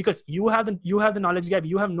not, because you have the knowledge gap,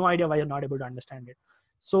 you have no idea why you're not able to understand it.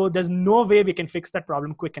 So there's no way we can fix that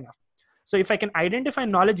problem quick enough. So if I can identify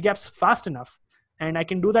knowledge gaps fast enough, and I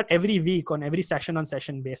can do that every week on every session on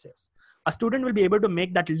session basis, a student will be able to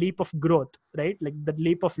make that leap of growth, right? Like the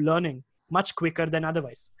leap of learning much quicker than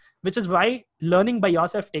otherwise, which is why learning by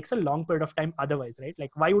yourself takes a long period of time otherwise, right?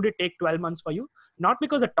 Like why would it take 12 months for you? Not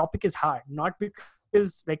because the topic is hard, not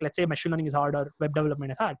because, like, let's say machine learning is hard or web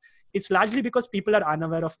development is hard. It's largely because people are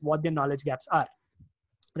unaware of what their knowledge gaps are,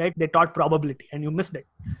 right? They taught probability and you missed it.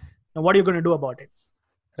 Now what are you going to do about it,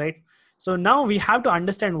 right? So now we have to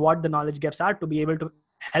understand what the knowledge gaps are to be able to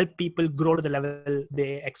help people grow to the level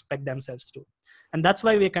they expect themselves to. And that's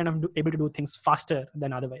why we're kind of able to do things faster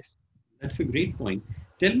than otherwise. That's a great point.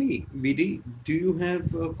 Tell me, VD, do you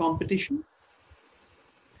have competition?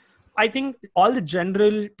 I think all the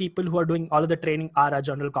general people who are doing all of the training are our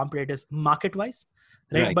general competitors market-wise,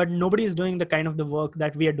 right? But nobody is doing the kind of the work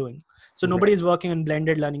that we are doing. So nobody is working on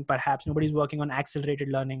blended learning, perhaps. Nobody's working on accelerated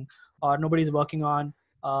learning, or nobody's working on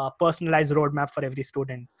personalized roadmap for every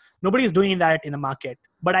student. Nobody is doing that in the market.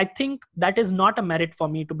 But I think that is not a merit for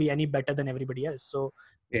me to be any better than everybody else. So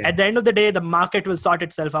at the end of the day, the market will sort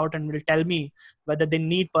itself out and will tell me whether they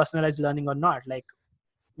need personalized learning or not. Like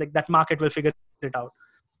that market will figure it out.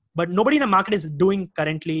 But nobody in the market is doing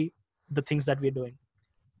currently the things that we're doing.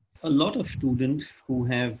 A lot of students who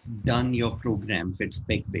have done your programs at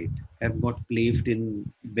SpecBait have got placed in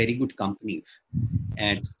very good companies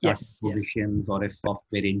at positions or as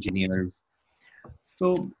software engineers.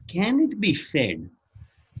 So can it be said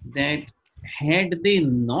that had they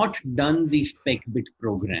not done the SpecBait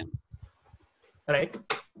program, right,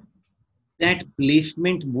 that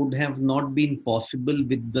placement would have not been possible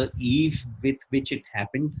with the ease with which it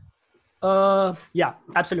happened? Yeah,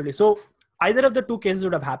 absolutely. So either of the two cases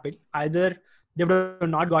would have happened. Either they would have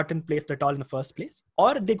not gotten placed at all in the first place,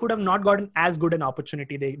 or they could have not gotten as good an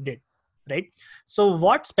opportunity they did, right? So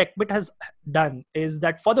what SpecBait has done is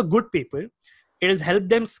that for the good people, it has helped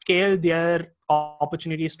them scale their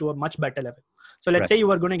opportunities to a much better level. So let's say you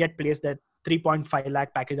were going to get placed at 3.5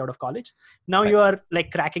 lakh package out of college. Now you are like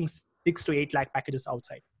cracking 6 to 8 lakh packages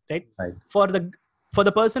outside, right? For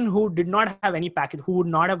the person who did not have any package, who would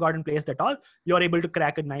not have gotten placed at all, you're able to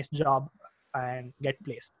crack a nice job and get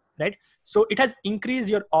placed, right? So it has increased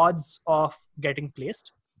your odds of getting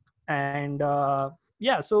placed. And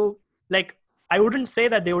so like, I wouldn't say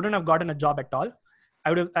that they wouldn't have gotten a job at all.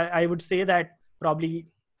 I would say that probably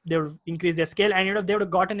they would increase their scale, and they would have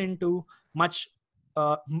gotten into much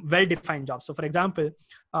well-defined jobs. So for example,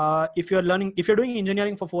 if you're doing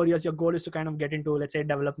engineering for 4 years, your goal is to kind of get into, let's say,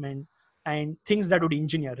 development and things that would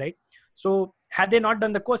engineer, right? So had they not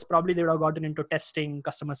done the course, probably they would have gotten into testing,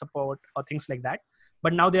 customer support, or things like that.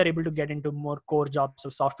 But now they're able to get into more core jobs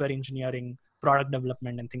of software engineering, product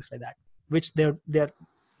development, and things like that, which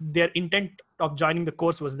their intent of joining the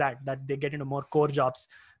course was that they get into more core jobs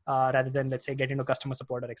rather than, let's say, get into customer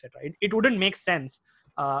support or etc. It wouldn't make sense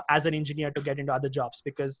as an engineer to get into other jobs,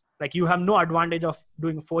 because like you have no advantage of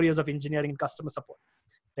doing 4 years of engineering and customer support,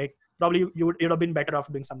 right? Probably you'd have been better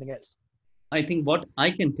off doing something else. I think what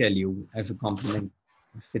I can tell you as a compliment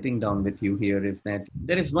sitting down with you here is that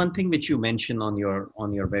there is one thing which you mention on your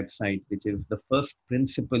website, which is the first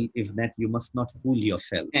principle is that you must not fool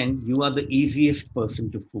yourself, and you are the easiest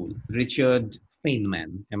person to fool. Richard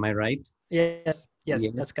Feynman, am I right? Yes,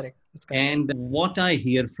 that's correct. And what I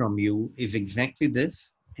hear from you is exactly this.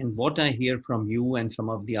 And what I hear from you and some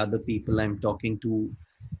of the other people I'm talking to,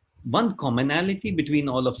 one commonality between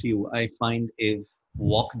all of you I find is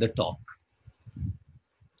walk the talk.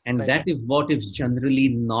 And Right. that is what is generally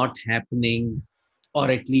not happening,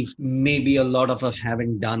 or at least maybe a lot of us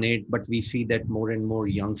haven't done it, but we see that more and more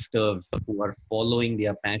youngsters who are following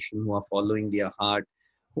their passion, who are following their heart,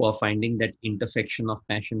 who are finding that intersection of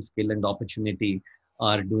passion, skill, and opportunity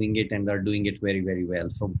are doing it and are doing it very, very well.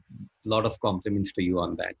 So a lot of compliments to you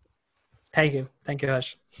on that. Thank you. Thank you,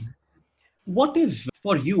 Harsh. What is,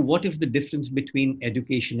 for you, what is the difference between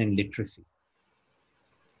education and literacy?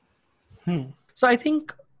 So I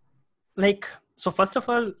think, so first of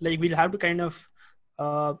all, we'll have to kind of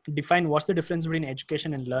define what's the difference between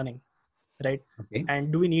education and learning, right? Okay.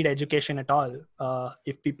 And do we need education at all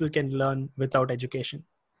if people can learn without education,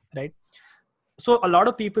 right? So a lot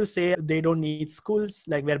of people say they don't need schools,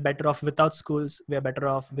 like we're better off without schools, we're better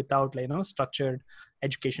off without structured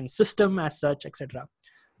education system as such, etc.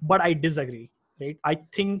 But I disagree, right? I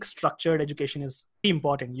think structured education is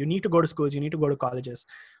important. You need to go to schools, you need to go to colleges.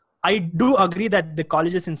 I do agree that the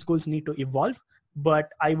colleges and schools need to evolve,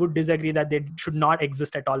 but I would disagree that they should not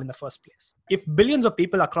exist at all in the first place. If billions of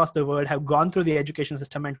people across the world have gone through the education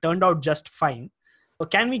system and turned out just fine, so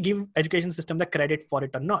can we give education system the credit for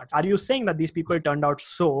it or not? Are you saying that these people turned out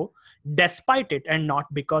so despite it and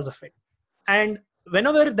not because of it? And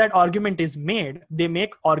whenever that argument is made, they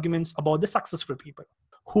make arguments about the successful people,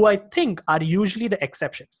 who I think are usually the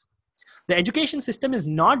exceptions. The education system is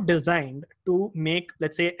not designed to make,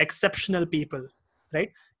 let's say, exceptional people,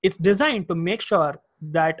 right? It's designed to make sure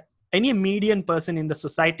that any median person in the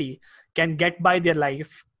society can get by their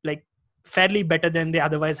life like fairly better than they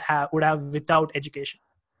otherwise would have without education.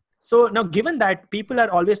 So now, given that people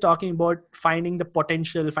are always talking about finding the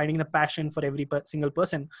potential, finding the passion for every single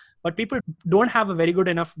person, but people don't have a very good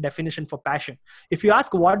enough definition for passion. If you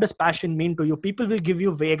ask what does passion mean to you, people will give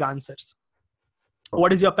you vague answers.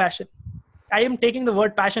 What is your passion? I am taking the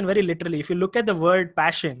word passion very literally. If you look at the word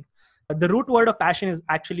passion, the root word of passion is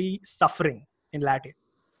actually suffering in Latin.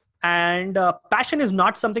 And passion is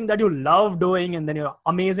not something that you love doing and then you're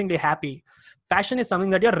amazingly happy. Passion is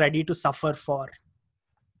something that you're ready to suffer for.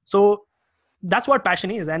 So that's what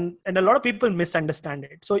passion is. And a lot of people misunderstand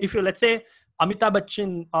it. So if you, let's say, Amitabh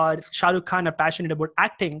Bachchan or Shah Rukh Khan are passionate about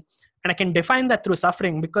acting, and I can define that through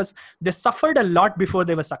suffering because they suffered a lot before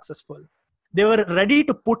they were successful. They were ready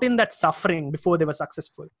to put in that suffering before they were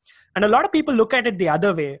successful. And a lot of people look at it the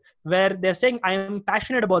other way, where they're saying, I am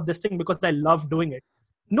passionate about this thing because I love doing it.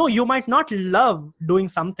 No, you might not love doing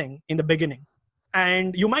something in the beginning,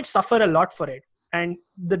 and you might suffer a lot for it. And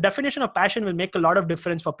the definition of passion will make a lot of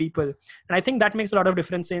difference for people. And I think that makes a lot of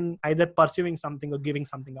difference in either pursuing something or giving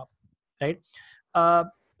something up, right?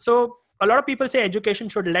 So a lot of people say education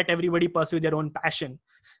should let everybody pursue their own passion,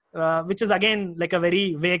 which is again like a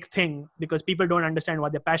very vague thing because people don't understand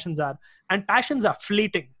what their passions are. And passions are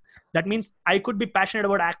fleeting. That means I could be passionate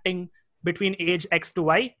about acting between age X to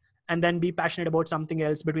Y, and then be passionate about something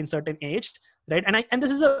else between certain age, right? And this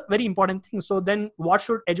is a very important thing. So then what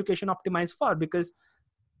should education optimize for? Because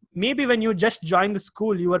maybe when you just joined the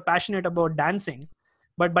school, you were passionate about dancing,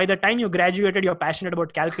 but by the time you graduated, you're passionate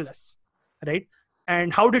about calculus, right?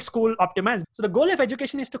 And how did school optimize? So the goal of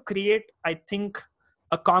education is to create, I think,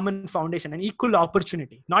 a common foundation, an equal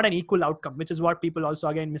opportunity, not an equal outcome, which is what people also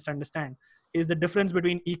again misunderstand, is the difference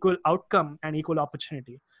between equal outcome and equal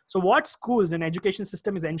opportunity. So what schools and education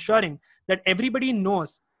system is ensuring that everybody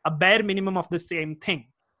knows a bare minimum of the same thing,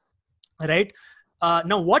 right?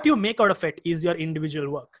 Now, what you make out of it is your individual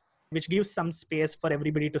work, which gives some space for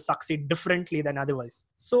everybody to succeed differently than otherwise.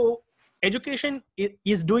 So education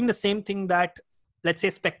is doing the same thing that, let's say,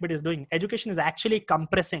 SpecBit is doing. Education is actually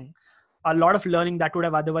compressing a lot of learning that would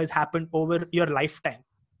have otherwise happened over your lifetime.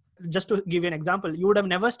 Just to give you an example, you would have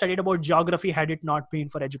never studied about geography had it not been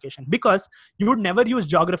for education, because you would never use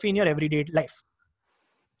geography in your everyday life.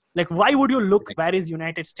 Like, why would you look where is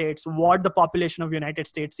United States, what the population of United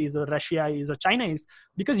States is, or Russia is, or China is?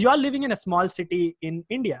 Because you are living in a small city in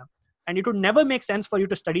India, and it would never make sense for you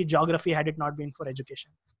to study geography had it not been for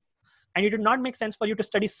education. And it would not make sense for you to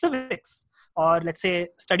study civics or, let's say,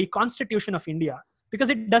 study Constitution of India, because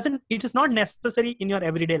it is not necessary in your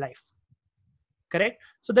everyday life. Correct?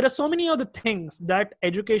 So there are so many other things that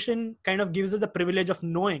education kind of gives us the privilege of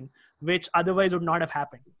knowing, which otherwise would not have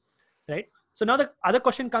happened, right? So now the other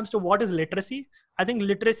question comes to what is literacy. I think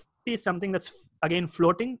literacy is something that's, again,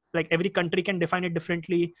 floating. Like, every country can define it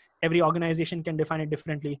differently. Every organization can define it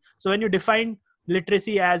differently. So when you define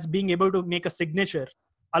literacy as being able to make a signature,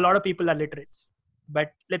 a lot of people are literates.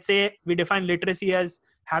 But let's say we define literacy as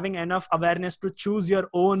having enough awareness to choose your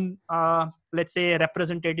own, let's say,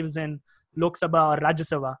 representatives in Lok Sabha or Rajya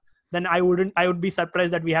Sabha, then I would be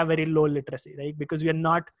surprised that we have very low literacy, right? Because we are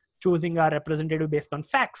not choosing our representative based on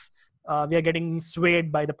facts. We are getting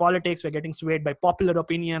swayed by the politics. We're getting swayed by popular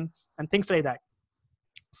opinion and things like that.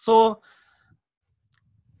 So,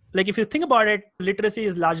 like, if you think about it, literacy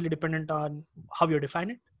is largely dependent on how you define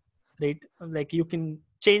it, right? Like, you can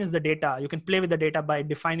change the data, you can play with the data by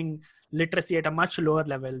defining literacy at a much lower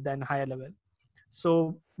level than higher level.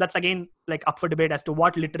 So that's again like up for debate as to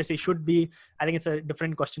what literacy should be. I think it's a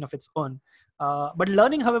different question of its own. But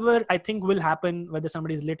learning, however, I think will happen whether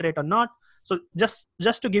somebody is literate or not. So just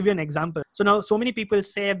to give you an example. So now so many people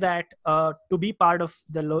say that to be part of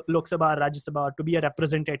the Lok Sabha, Rajya Sabha, to be a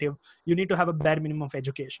representative, you need to have a bare minimum of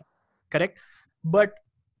education. Correct? But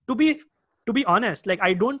to be honest, like,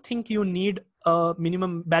 I don't think you need a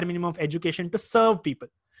bare minimum of education to serve people.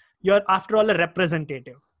 You're after all a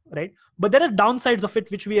representative, right? But there are downsides of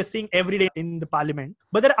it, which we are seeing every day in the parliament.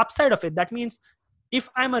 But there are upside of it. That means if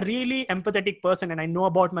I'm a really empathetic person and I know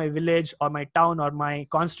about my village or my town or my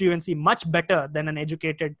constituency much better than an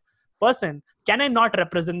educated person, can I not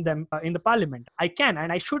represent them in the parliament? I can,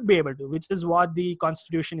 and I should be able to, which is what the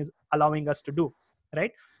constitution is allowing us to do,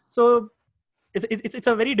 right? So it's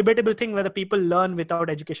a very debatable thing whether people learn without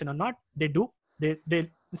education or not. They do. They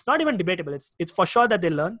it's not even debatable. It's for sure that they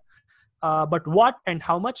learn. But what and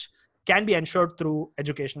how much can be ensured through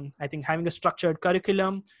education. I think having a structured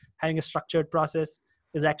curriculum, having a structured process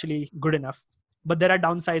is actually good enough. But there are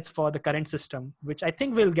downsides for the current system, which I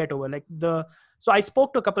think we'll get over. So I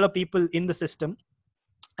spoke to a couple of people in the system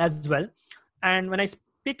as well. And when I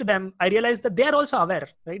speak to them, I realized that they are also aware,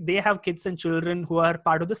 right? They have kids and children who are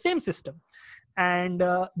part of the same system. And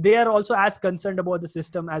they are also as concerned about the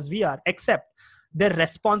system as we are, except they're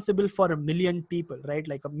responsible for a million people, right?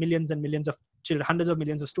 Like millions and millions of children, hundreds of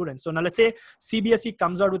millions of students. So now let's say CBSE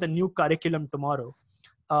comes out with a new curriculum tomorrow.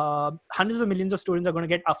 Hundreds of millions of students are going to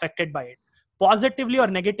get affected by it. Positively or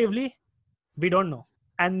negatively, we don't know.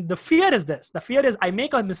 And the fear is this. The fear is I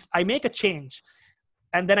make a change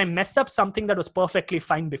and then I mess up something that was perfectly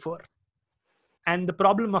fine before. And the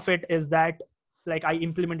problem of it is that, like, I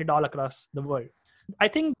implement it all across the world. I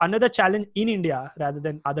think another challenge in India rather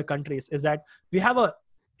than other countries is that we have a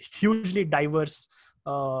hugely diverse,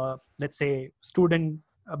 let's say, student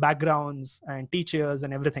backgrounds and teachers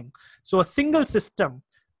and everything. So a single system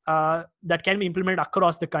that can be implemented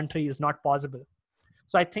across the country is not possible.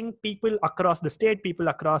 So I think people across the state, people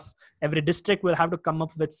across every district will have to come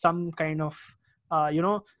up with some kind of,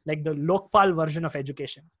 like the Lokpal version of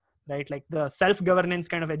education. Right, like the self-governance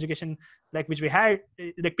kind of education, like which we had,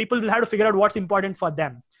 like people will have to figure out what's important for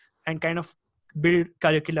them and kind of build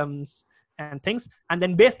curriculums and things. And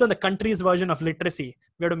then based on the country's version of literacy,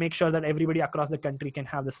 we have to make sure that everybody across the country can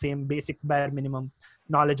have the same basic bare minimum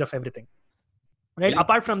knowledge of everything. Right. Yeah.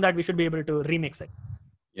 Apart from that, we should be able to remix it.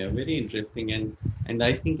 Yeah, very interesting. And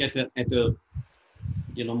I think at a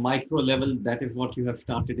micro level, that is what you have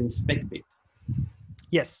started in SpecBit.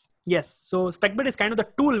 Yes. So SpecBit is kind of the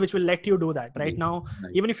tool which will let you do that. Right now,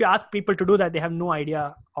 even if you ask people to do that, they have no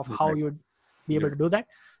idea of how you'd be able to do that.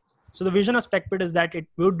 So the vision of SpecBit is that it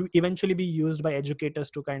would eventually be used by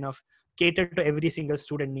educators to kind of cater to every single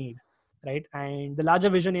student need, right? And the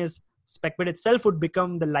larger vision is SpecBit itself would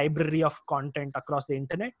become the library of content across the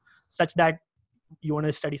internet, such that you want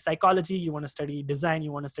to study psychology, you want to study design,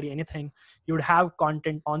 you want to study anything, you would have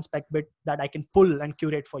content on SpecBit that I can pull and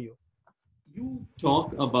curate for you. You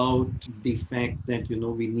talk about the fact that,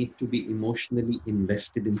 we need to be emotionally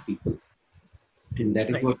invested in people. And that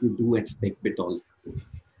is what we do at SpecBit also.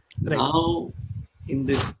 Right. Now, in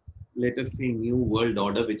this, let us say, new world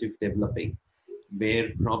order which is developing,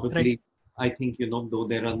 where probably, I think, though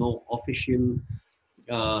there are no official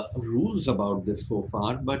rules about this so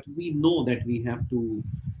far, but we know that we have to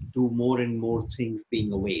do more and more things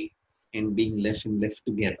being away and being less and less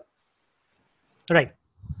together. Right.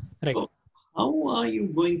 So, how are you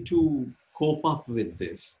going to cope up with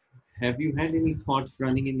this? Have you had any thoughts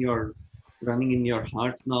running in your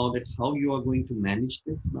heart now that how you are going to manage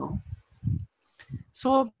this now?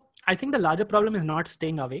 So I think the larger problem is not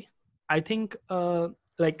staying away. I think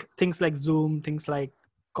like things like Zoom, things like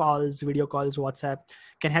calls, video calls, WhatsApp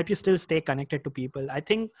can help you still stay connected to people. I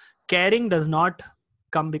think caring does not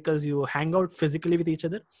come because you hang out physically with each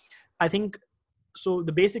other. I think so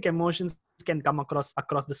the basic emotions can come across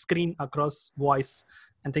the screen, across voice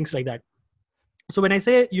and things like that. So when I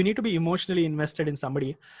say you need to be emotionally invested in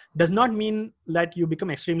somebody, does not mean that you become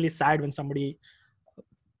extremely sad when somebody,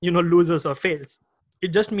 loses or fails.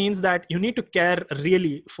 It just means that you need to care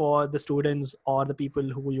really for the students or the people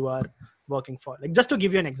who you are working for. Like, just to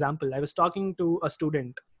give you an example, I was talking to a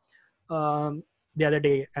student the other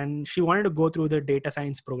day, and she wanted to go through the data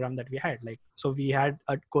science program that we had. So we had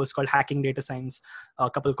a course called Hacking Data Science a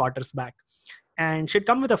couple quarters back, and she'd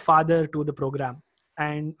come with her father to the program.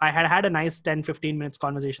 And I had a nice 10-15 minutes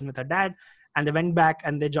conversation with her dad, and they went back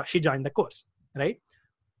and she joined the course, right?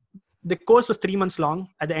 The course was 3 months long.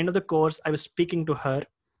 At the end of the course, I was speaking to her.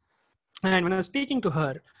 And when I was speaking to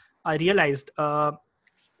her, I realized,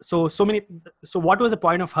 so what was the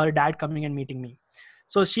point of her dad coming and meeting me?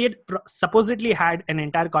 So she had supposedly had an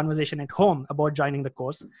entire conversation at home about joining the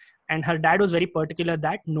course. And her dad was very particular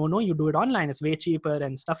that, no, you do it online. It's way cheaper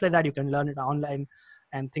and stuff like that. You can learn it online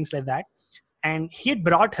and things like that. And he had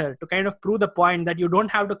brought her to kind of prove the point that you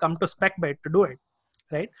don't have to come to SpecBit to do it,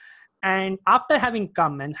 right? And after having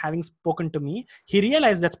come and having spoken to me, he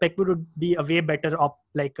realized that SpecBit would be a way better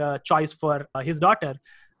choice for his daughter.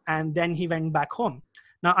 And then he went back home.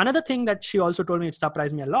 Now, another thing that she also told me, it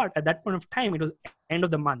surprised me a lot. At that point of time, it was end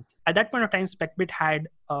of the month. At that point of time, SpecBit had,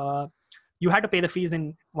 you had to pay the fees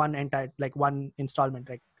in one installment,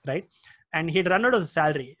 right? And he had run out of the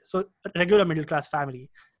salary. So regular middle class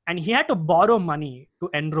family. And he had to borrow money to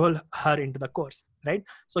enroll her into the course, right?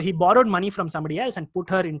 So he borrowed money from somebody else and put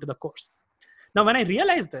her into the course. Now, when I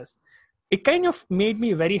realized this, it kind of made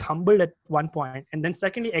me very humbled at one point, and then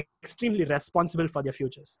secondly, extremely responsible for their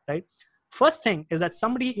futures, right? First thing is that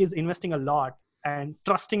somebody is investing a lot and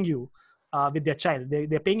trusting you with their child.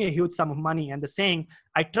 They're paying a huge sum of money, and they're saying,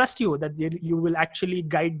 I trust you that you will actually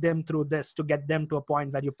guide them through this to get them to a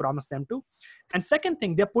point where you promised them to. And second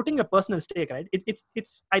thing, they're putting a personal stake, right?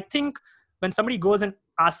 It's I think when somebody goes and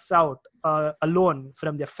asks out a loan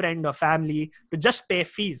from their friend or family to just pay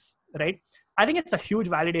fees, right? I think it's a huge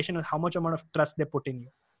validation of how much amount of trust they put in you.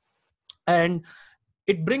 And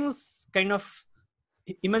it brings kind of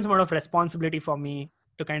immense amount of responsibility for me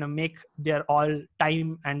to kind of make their all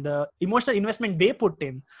time and the emotional investment they put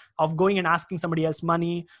in of going and asking somebody else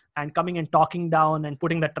money and coming and talking down and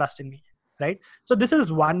putting that trust in me, right? So this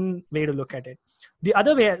is one way to look at it. The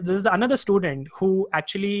other way, this is another student who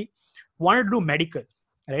actually wanted to do medical,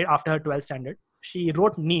 right? After her 12th standard, she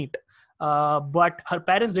wrote NEET, but her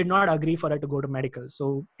parents did not agree for her to go to medical.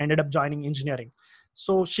 So ended up joining engineering.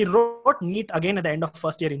 So she wrote NEET again at the end of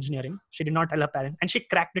first year engineering. She did not tell her parents, and she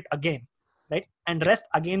cracked it again, right? And rest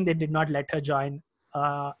again, they did not let her join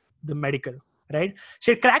the medical, right?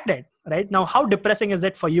 She cracked it, right? Now, how depressing is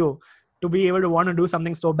it for you to be able to want to do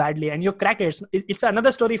something so badly and you cracked it? It's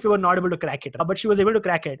another story if you were not able to crack it, but she was able to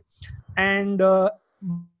crack it. And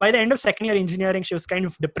by the end of second year engineering, she was kind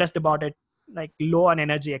of depressed about it, like low on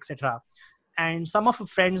energy, etc. And some of her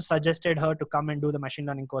friends suggested her to come and do the machine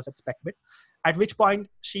learning course at SpecBit, at which point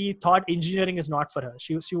she thought engineering is not for her.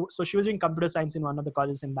 So she was doing computer science in one of the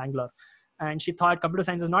colleges in Bangalore. And she thought computer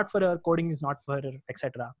science is not for her, coding is not for her,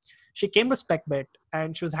 etc. She came to SpecBit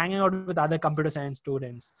and she was hanging out with other computer science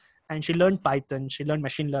students. And she learned Python, she learned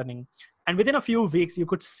machine learning. And within a few weeks, you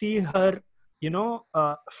could see her,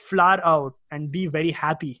 flower out and be very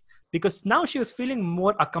happy because now she was feeling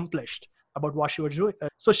more accomplished about what she was doing.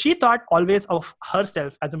 So she thought always of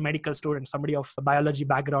herself as a medical student, somebody of a biology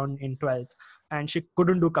background in 12th, and she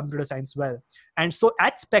couldn't do computer science well. And so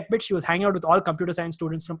at SpecBit, she was hanging out with all computer science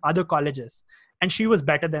students from other colleges, and she was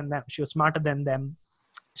better than them. She was smarter than them.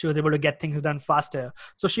 She was able to get things done faster.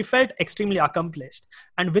 So she felt extremely accomplished.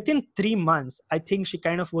 And within 3 months, I think she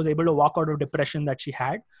kind of was able to walk out of depression that she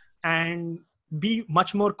had and be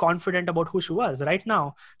much more confident about who she was. Right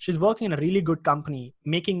now, she's working in a really good company,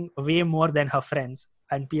 making way more than her friends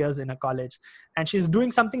and peers in her college. And she's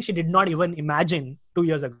doing something she did not even imagine 2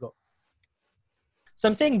 years ago. So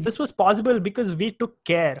I'm saying this was possible because we took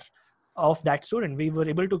care of that student. We were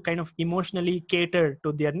able to kind of emotionally cater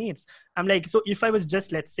to their needs. I'm like, so if I was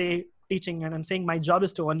just, let's say, teaching and I'm saying my job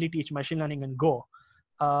is to only teach machine learning and Go,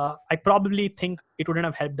 I probably think it wouldn't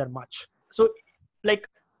have helped her much. So like,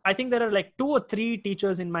 I think there are like 2 or 3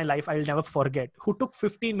 teachers in my life I'll never forget who took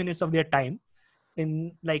 15 minutes of their time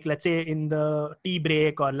in, like, let's say in the tea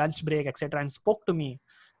break or lunch break, etc., and spoke to me,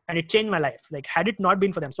 and it changed my life. Like, had it not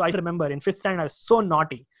been for them. So I remember in 5th standard, I was so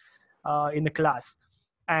naughty in the class,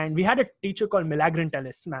 and we had a teacher called Milagran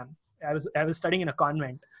Tellis, ma'am. I was studying in a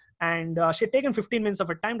convent, and she had taken 15 minutes of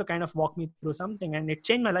her time to kind of walk me through something, and it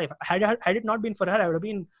changed my life. Had it not been for her, I would have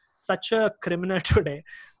been such a criminal today.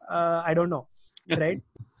 I don't know, right?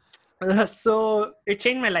 So it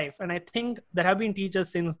changed my life. And I think there have been teachers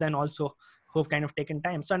since then also who've kind of taken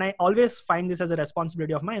time. So, and I always find this as a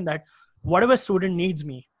responsibility of mine that whatever student needs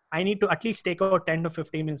me, I need to at least take out 10 to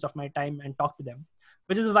 15 minutes of my time and talk to them,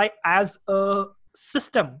 which is why as a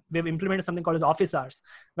system, we've implemented something called as office hours,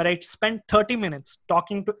 where I spend 30 minutes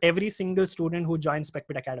talking to every single student who joins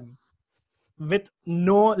SpecBit Academy. with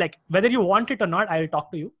no, like, whether you want it or not, I'll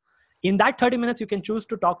talk to you. In that 30 minutes, you can choose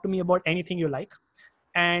to talk to me about anything you like.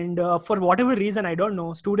 And for whatever reason, I don't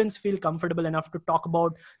know, students feel comfortable enough to talk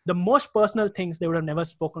about the most personal things they would have never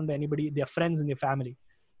spoken to anybody, their friends and their family,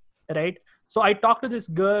 right? So I talked to this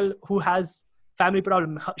girl who has family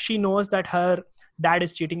problem. She knows that her dad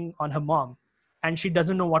is cheating on her mom, and she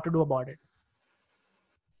doesn't know what to do about it.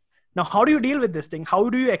 Now, how do you deal with this thing? How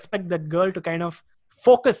do you expect that girl to kind of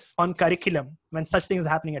focus on curriculum when such things are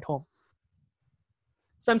happening at home?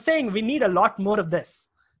 So I'm saying we need a lot more of this.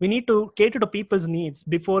 We need to cater to people's needs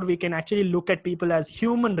before we can actually look at people as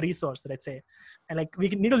human resource, let's say. And like, we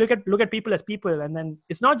need to look at people as people. And then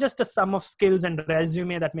it's not just a sum of skills and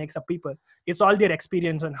resume that makes up people. It's all their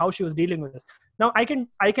experience and how she was dealing with this. Now I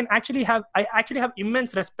actually have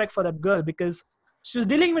immense respect for that girl, because she was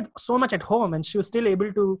dealing with so much at home, and she was still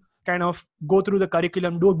able to kind of go through the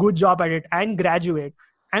curriculum, do a good job at it, and graduate.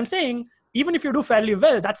 I'm saying, even if you do fairly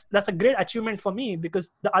well, that's a great achievement for me, because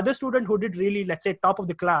the other student who did really, let's say, top of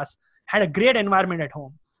the class had a great environment at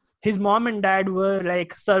home. His mom and dad were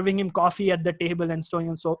like serving him coffee at the table and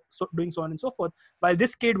doing so on and so forth, while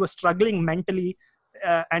this kid was struggling mentally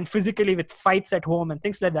and physically with fights at home and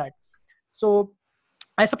things like that. So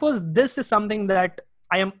I suppose this is something that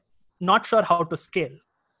I am not sure how to scale.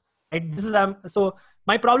 Right? So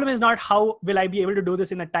my problem is not how will I be able to do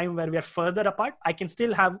this in a time where we are further apart. I can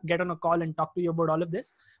still get on a call and talk to you about all of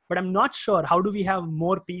this, but I'm not sure how do we have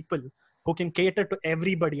more people who can cater to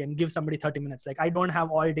everybody and give somebody 30 minutes. Like, I don't have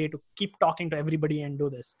all day to keep talking to everybody and do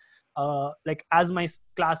this. Like, as my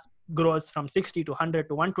class grows from 60 to 100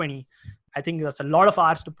 to 120, I think there's a lot of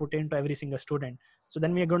hours to put into every single student. So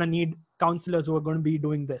then we are going to need counselors who are going to be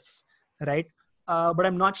doing this, right? But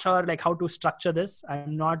I'm not sure like how to structure this.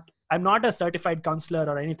 I'm not a certified counselor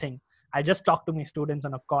or anything. I just talk to my students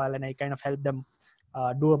on a call, and I kind of help them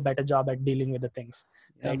do a better job at dealing with the things.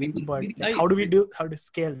 Right? How do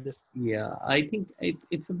scale this? Yeah, I think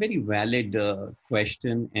it's a very valid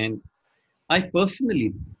question. And I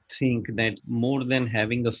personally think that more than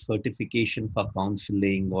having a certification for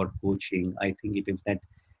counseling or coaching, I think it is that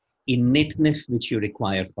innateness which you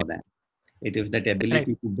require for that. It is that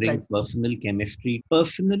ability to bring personal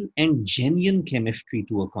and genuine chemistry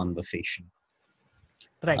to a conversation,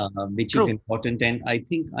 which is important. And I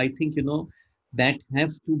think that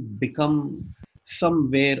has to become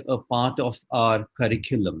somewhere a part of our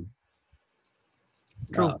curriculum,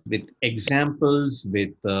 with examples,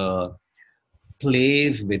 with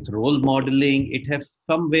plays, with role modeling. It has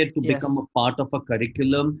somewhere to become a part of a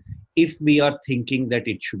curriculum if we are thinking that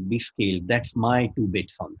it should be scaled. That's my 2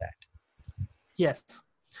 bits on that. Yes.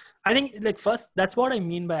 I think like first, that's what I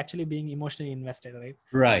mean by actually being emotionally invested, right?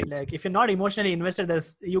 Right. Like if you're not emotionally invested,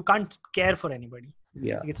 you can't care for anybody.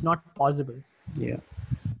 Yeah. Like, it's not possible. Yeah.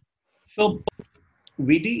 So,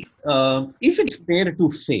 Vidi, if it's fair to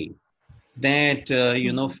say that,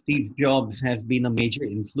 Steve Jobs has been a major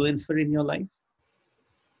influencer in your life?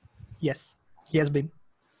 Yes, he has been.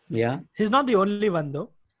 Yeah. He's not the only one though.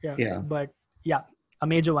 Yeah. But yeah, a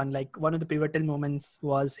major one. Like one of the pivotal moments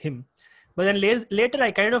was him. But then later I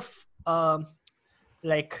kind of I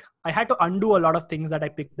had to undo a lot of things that I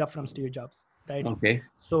picked up from Steve Jobs, right? Okay.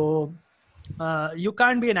 So you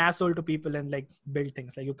can't be an asshole to people and like build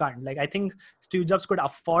things. Like you can't. Like I think Steve Jobs could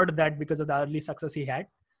afford that because of the early success he had,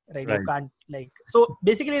 right? You can't so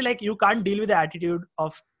basically like you can't deal with the attitude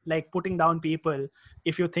of like putting down people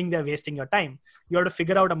if you think they're wasting your time. You have to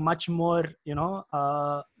figure out a much more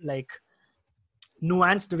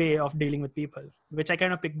nuanced way of dealing with people, which I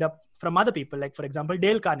kind of picked up from other people, like for example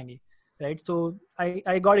Dale Carnegie, right? So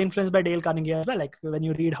I got influenced by Dale Carnegie as well. Like when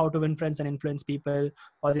you read How to Win Friends and Influence People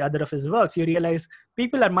or the other of his works, you realize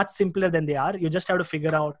people are much simpler than they are. You just have to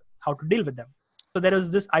figure out how to deal with them. So there is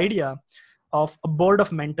this idea of a board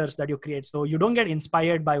of mentors that you create, so you don't get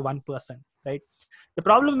inspired by one person, right? The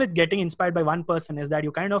problem with getting inspired by one person is that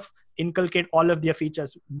you kind of inculcate all of their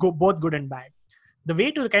features, both good and bad. The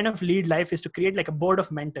way to kind of lead life is to create like a board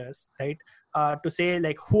of mentors, right? To say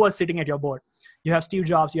like who are sitting at your board. You have Steve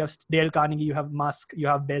Jobs, you have Dale Carnegie, you have Musk, you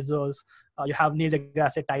have Bezos, you have Neil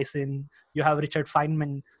deGrasse Tyson, you have Richard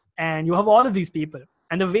Feynman, and you have all of these people.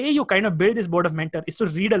 And the way you kind of build this board of mentors is to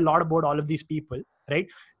read a lot about all of these people, right?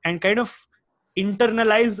 And kind of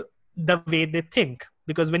internalize the way they think.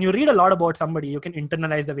 Because when you read a lot about somebody, you can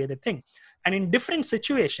internalize the way they think. And in different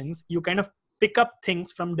situations, you kind of pick up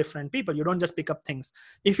things from different people. You don't just pick up things.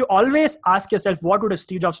 If you always ask yourself, what would have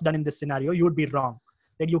Steve Jobs done in this scenario? You would be wrong.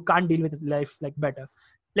 That you can't deal with life like better.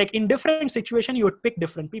 Like in different situations, you would pick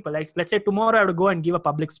different people. Like let's say tomorrow I would go and give a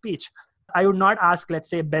public speech. I would not ask, let's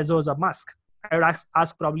say Bezos or Musk. I would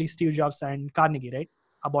ask probably Steve Jobs and Carnegie, right?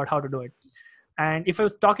 About how to do it. And if I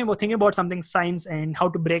was thinking about something science and how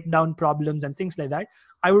to break down problems and things like that,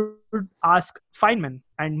 I would ask Feynman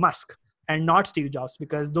and Musk and not Steve Jobs,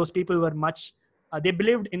 because those people were much, they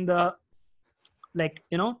believed in the, like,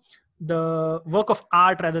 the work of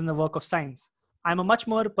art rather than the work of science. I'm a much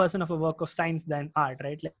more person of a work of science than art,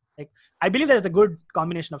 right? Like I believe there's a good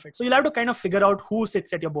combination of it. So you'll have to kind of figure out who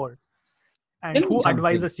sits at your board and Tell me who something.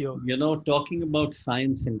 advises you. Talking about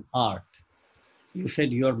science and art, you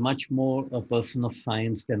said you're much more a person of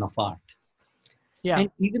science than of art. Yeah.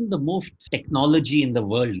 And even the most technology in the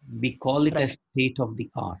world, we call it Right. a state of the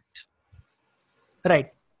art.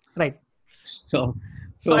 Right. So,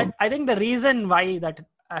 So so I think the reason why that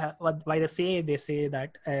why they say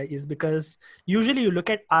that is because usually you look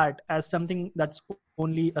at art as something that's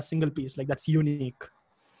only a single piece, like that's unique,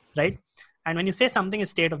 right? And when you say something is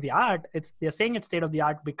state of the art, they're saying it's state of the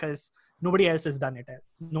art because nobody else has done it,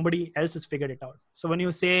 nobody else has figured it out. So when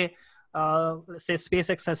you say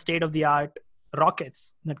SpaceX has state of the art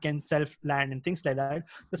rockets that can self land and things like that,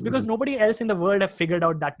 that's because nobody else in the world have figured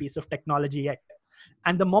out that piece of technology yet.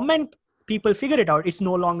 And the moment people figure it out, it's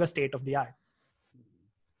no longer state of the art,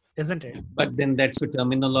 isn't it? but then that's a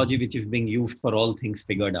terminology which is being used for all things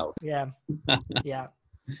figured out. Yeah.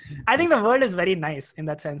 I think the world is very nice in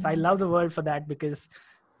that sense. I love the world for that, because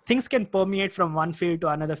things can permeate from one field to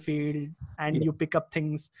another field, and you pick up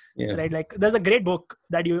things, right? Like there's a great book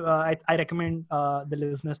that I recommend the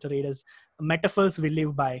listeners to read, is Metaphors We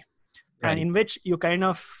Live By. And in which you kind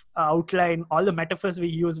of outline all the metaphors we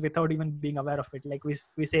use without even being aware of it. Like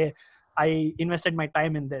we say, I invested my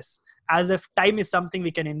time in this, as if time is something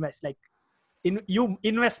we can invest. Like you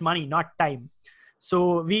invest money, not time.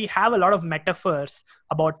 So we have a lot of metaphors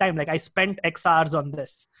about time. Like I spent X hours on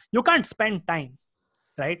this. You can't spend time,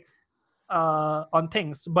 right, on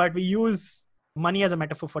things, but we use money as a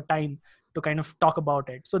metaphor for time to kind of talk about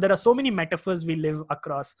it. So there are so many metaphors we live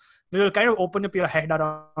across. We will kind of open up your head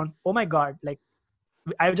around, oh my God, like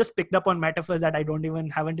I've just picked up on metaphors that I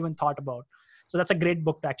haven't even thought about. So that's a great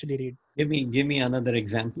book to actually read. Give me another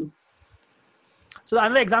example. So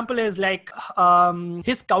another example is like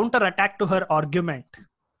his counter attack to her argument,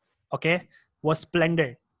 okay, was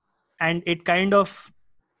splendid. And it kind of,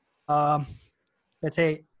 let's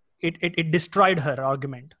say, it destroyed her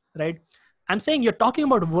argument, right? I'm saying you're talking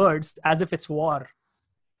about words as if it's war,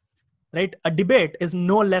 right? A debate is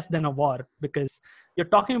no less than a war, because you're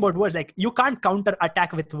talking about words. Like you can't counter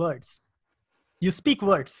attack with words. You speak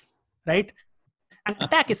words, right? And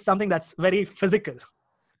attack is something that's very physical,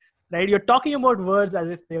 right? You're talking about words as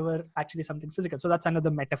if they were actually something physical. So that's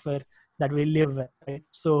another metaphor that we live with, right?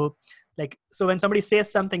 So when somebody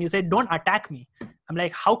says something, you say, don't attack me. I'm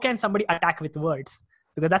like, how can somebody attack with words?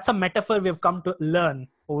 Because that's a metaphor we've come to learn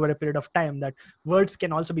over a period of time, that words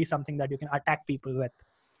can also be something that you can attack people with,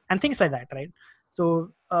 and things like that, right?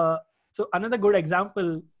 So another good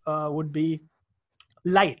example would be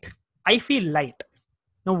light. I feel light.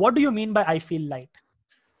 Now, what do you mean by I feel light,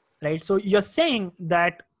 right? So you're saying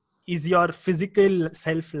that is your physical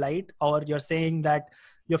self light, or you're saying that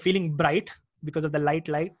you're feeling bright because of the light,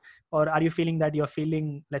 or are you feeling that you're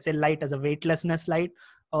feeling, let's say, light as a weightlessness light,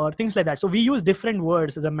 or things like that. So we use different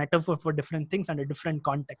words as a metaphor for different things under different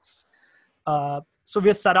contexts. So we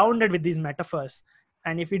are surrounded with these metaphors.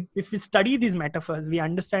 And if we study these metaphors, we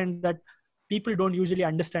understand that people don't usually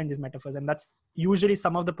understand these metaphors. And that's usually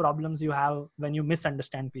some of the problems you have when you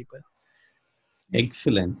misunderstand people.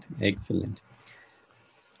 Excellent.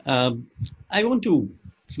 I want to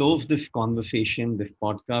close this conversation, this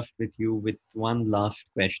podcast with you with one last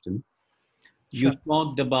question. Sure. You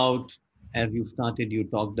talked about, as you started, you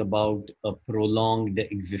talked about a prolonged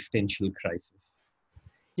existential crisis.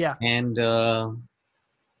 Yeah. And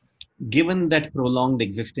given that prolonged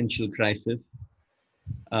existential crisis,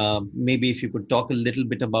 maybe if you could talk a little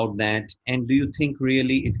bit about that. And do you think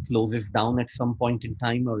really it closes down at some point in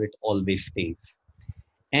time, or it always stays?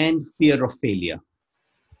 And fear of failure.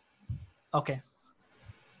 Okay.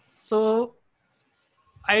 So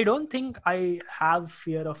I don't think I have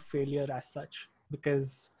fear of failure as such,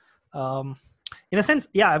 because in a sense,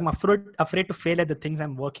 yeah, I'm afraid to fail at the things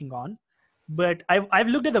I'm working on. But I've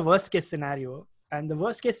looked at the worst case scenario, and the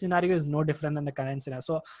worst case scenario is no different than the current scenario.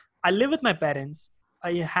 So I live with my parents.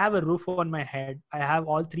 I have a roof on my head. I have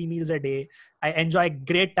all 3 meals a day. I enjoy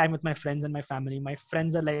great time with my friends and my family. My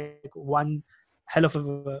friends are like one hell of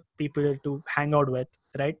a people to hang out with,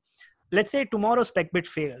 right? Let's say tomorrow SpecBit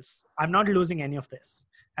fails. I'm not losing any of this.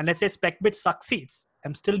 And let's say SpecBit succeeds.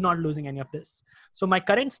 I'm still not losing any of this. So my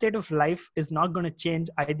current state of life is not going to change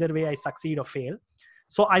either way I succeed or fail.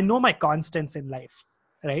 So I know my constants in life,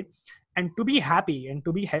 right? And to be happy and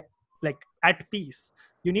to be like at peace,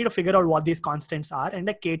 you need to figure out what these constants are and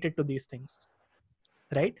like cater to these things,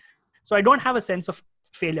 right? So I don't have a sense of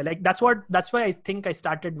failure. Like that's why I think I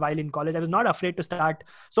started while in college. I was not afraid to start.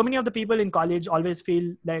 So many of the people in college always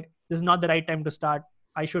feel like this is not the right time to start.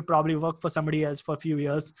 I should probably work for somebody else for a few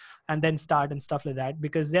years and then start and stuff like that,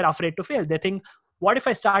 because they're afraid to fail. They think, what if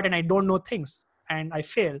I start and I don't know things and I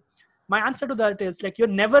fail? My answer to that is like, you're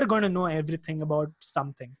never going to know everything about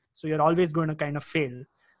something. So you're always going to kind of fail.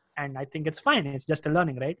 And I think it's fine. It's just a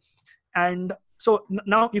learning, right? And so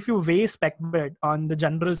now if you weigh SpecBit on the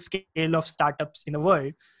general scale of startups in the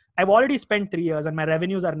world, I've already spent 3 years and my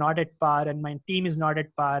revenues are not at par and my team is not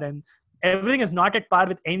at par and everything is not at par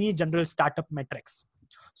with any general startup metrics.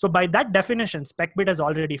 So by that definition, SpecBit has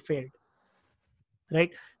already failed,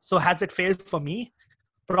 right? So has it failed for me?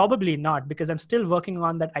 Probably not, because I'm still working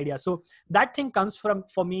on that idea. So that thing comes from,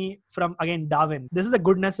 for me, from again, Darwin. This is the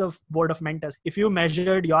goodness of Board of Mentors. If you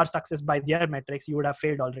measured your success by their metrics, you would have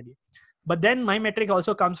failed already. But then my metric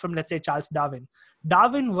also comes from, let's say, Charles Darwin.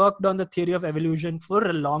 Darwin worked on the theory of evolution for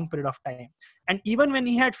a long period of time. And even when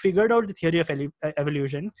he had figured out the theory of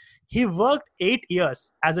evolution, he worked 8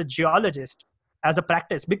 years as a geologist, as a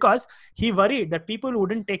practice, because he worried that people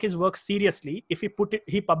wouldn't take his work seriously if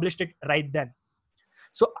he published it right then.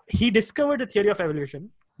 So he discovered the theory of evolution.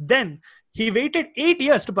 Then he waited 8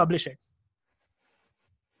 years to publish it.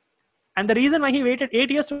 And the reason why he waited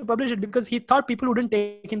 8 years to publish it, because he thought people wouldn't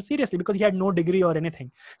take him seriously because he had no degree or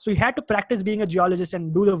anything. So he had to practice being a geologist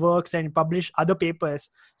and do the works and publish other papers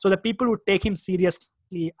so that people would take him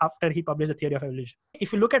seriously after he published the theory of evolution.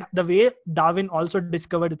 If you look at the way Darwin also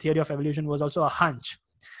discovered the theory of evolution, was also a hunch.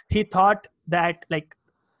 He thought that like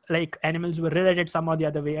animals were related some or the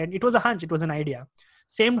other way. And it was a hunch. It was an idea.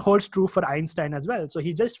 Same holds true for Einstein as well. So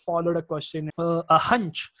he just followed a question, a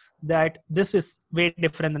hunch that this is way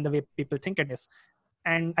different than the way people think it is.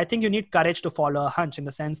 And I think you need courage to follow a hunch, in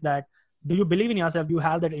the sense that, do you believe in yourself? Do you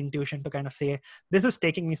have that intuition to kind of say, this is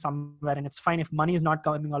taking me somewhere and it's fine if money is not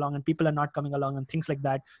coming along and people are not coming along and things like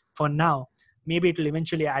that for now. Maybe it will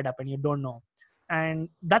eventually add up and you don't know. And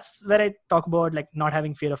that's where I talk about like not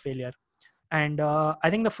having fear of failure. And I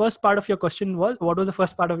think the first part of your question was, what was the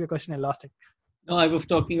first part of your question? I lost it. No, I was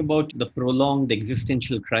talking about the prolonged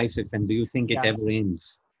existential crisis, and do you think it ever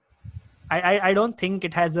ends? I don't think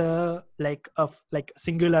it has a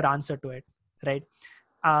singular answer to it, right?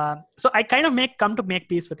 So I kind of come to make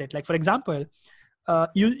peace with it. Like, for example,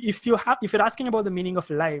 if you're asking about the meaning of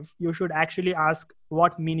life, you should actually ask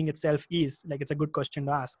what meaning itself is. Like, it's a good question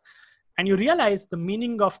to ask. And you realize the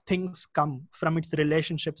meaning of things come from its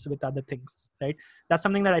relationships with other things, right? That's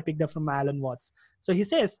something that I picked up from Alan Watts. So he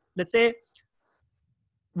says, let's say,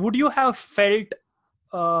 would you have felt,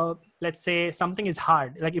 let's say something is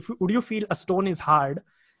hard? Like, would you feel a stone is hard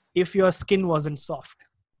if your skin wasn't soft,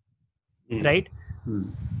 right?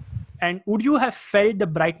 And would you have felt the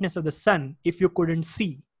brightness of the sun if you couldn't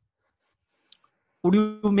see? Would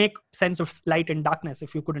you make sense of light and darkness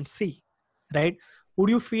if you couldn't see, right? Would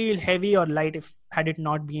you feel heavy or light had it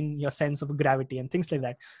not been your sense of gravity and things like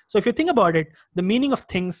that? So if you think about it, the meaning of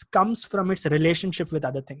things comes from its relationship with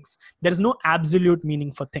other things. There is no absolute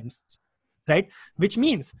meaning for things, right? Which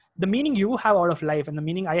means the meaning you have out of life and the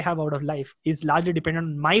meaning I have out of life is largely dependent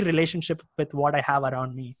on my relationship with what I have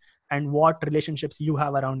around me and what relationships you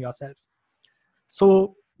have around yourself.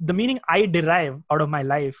 So the meaning I derive out of my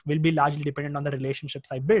life will be largely dependent on the relationships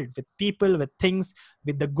I build with people, with things,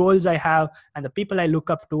 with the goals I have, and the people I look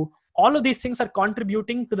up to. All of these things are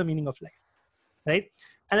contributing to the meaning of life, right?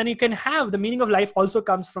 And then you can have the meaning of life also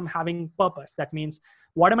comes from having purpose. That means,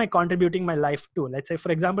 what am I contributing my life to? Let's say,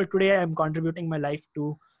 for example, today I am contributing my life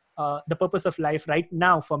to the purpose of life right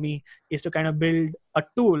now for me is to kind of build a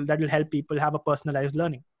tool that will help people have a personalized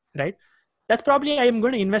learning, right? That's probably, I am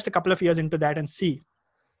going to invest a couple of years into that and see.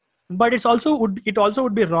 But it also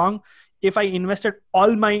would be wrong if I invested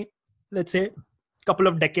all my, let's say, couple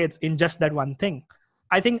of decades in just that one thing.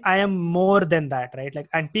 I think I am more than that, right? Like,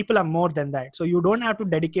 and people are more than that. So you don't have to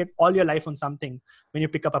dedicate all your life on something when you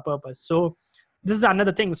pick up a purpose. So this is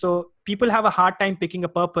another thing. So people have a hard time picking a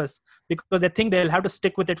purpose because they think they'll have to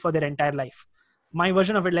stick with it for their entire life. My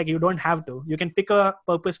version of it, like, you don't have to. You can pick a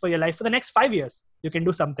purpose for your life for the next 5 years. You can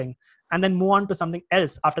do something and then move on to something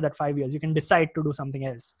else after that 5 years. You can decide to do something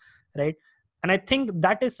else, right? And I think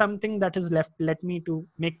that is something that has let me to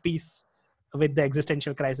make peace with the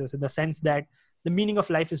existential crisis, in the sense that the meaning of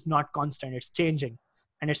life is not constant. It's changing,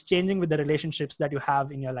 and it's changing with the relationships that you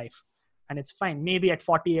have in your life. And it's fine. Maybe at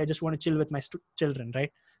 40, I just want to chill with my children,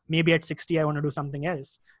 right? Maybe at 60, I want to do something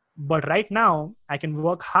else. But right now, I can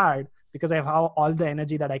work hard because I have all the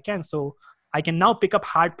energy that I can. So I can now pick up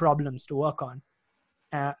hard problems to work on.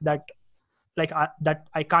 that that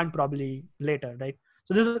I can't probably later, right?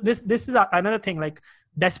 So this is another thing. Like,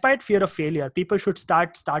 despite fear of failure, people should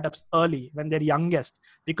start startups early when they're youngest,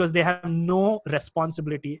 because they have no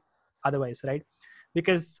responsibility otherwise, right?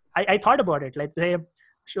 Because I thought about it. Let's say,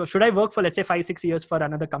 should I work for, let's say, 5-6 years for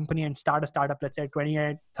another company and start a startup, let's say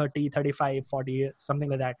 28, 30, 35, 40 years, something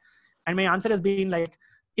like that? And my answer has been like,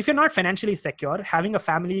 if you're not financially secure, having a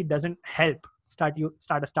family doesn't help start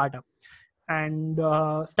a startup. And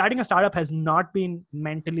starting a startup has not been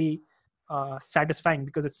mentally satisfying,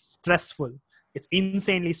 because it's stressful. It's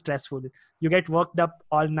insanely stressful. You get worked up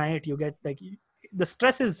all night. You get like, the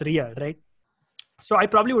stress is real, right? So I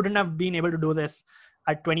probably wouldn't have been able to do this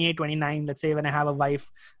at 28, 29, let's say, when I have a wife,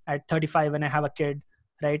 at 35 when I have a kid,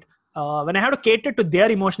 right? When I have to cater to their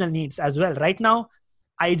emotional needs as well. Right now,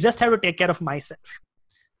 I just have to take care of myself,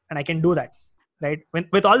 and I can do that, right?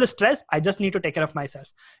 With all the stress, I just need to take care of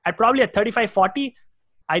myself. Probably at 35, 40,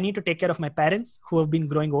 I need to take care of my parents who have been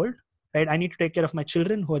growing old, right? I need to take care of my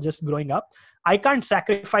children who are just growing up. I can't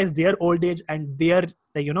sacrifice their old age and their,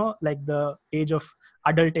 like the age of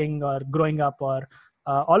adulting or growing up or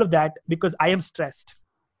all of that, because I am stressed.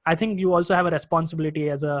 I think you also have a responsibility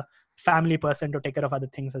as a family person to take care of other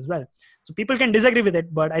things as well. So people can disagree with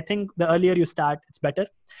it, but I think the earlier you start, it's better.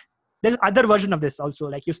 There's other version of this also.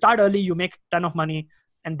 Like, you start early, you make a ton of money,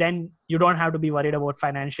 and then you don't have to be worried about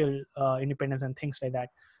financial independence and things like that.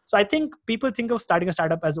 So I think people think of starting a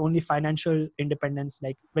startup as only financial independence.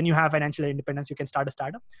 Like, when you have financial independence, you can start a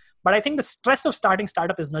startup. But I think the stress of starting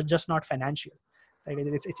startup is not financial. Right?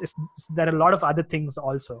 There are a lot of other things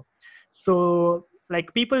also. So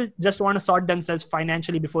like, people just want to sort themselves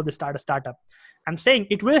financially before they start a startup. I'm saying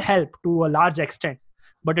it will help to a large extent,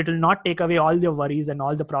 but it will not take away all the worries and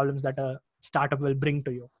all the problems that a startup will bring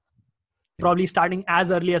to you. Probably starting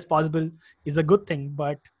as early as possible is a good thing,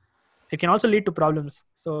 but it can also lead to problems.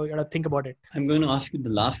 So you got to think about it. I'm going to ask you the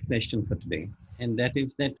last question for today. And that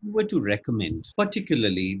is that you were to recommend,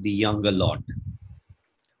 particularly the younger lot,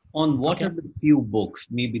 on what are the few books,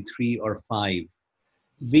 maybe 3 or 5,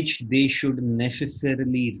 which they should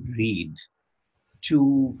necessarily read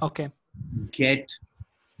to get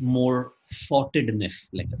more sortedness,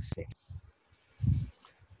 let us say.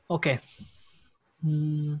 Okay.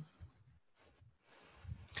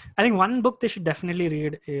 I think one book they should definitely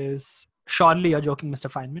read is Surely You're Joking,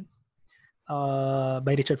 Mr. Feynman,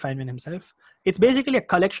 by Richard Feynman himself. It's basically a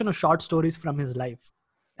collection of short stories from his life.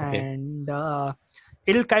 And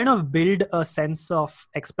it'll kind of build a sense of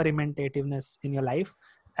experimentativeness in your life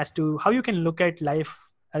as to how you can look at life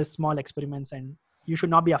as small experiments, and you should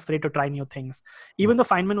not be afraid to try new things. Even though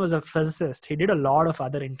Feynman was a physicist, he did a lot of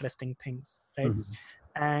other interesting things, right?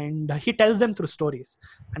 And he tells them through stories.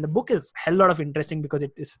 And the book is a hell lot of interesting because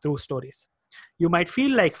it is through stories. You might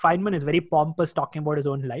feel like Feynman is very pompous talking about his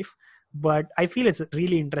own life, but I feel it's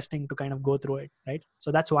really interesting to kind of go through it, right?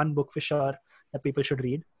 So that's one book for sure that people should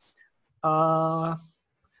read.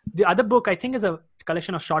 The other book I think is a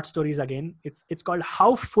collection of short stories again. It's called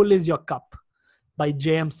How Full Is Your Cup by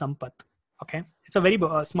J.M. Sampath. Okay, it's a very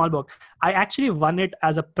small book. I actually won it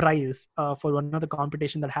as a prize for one of the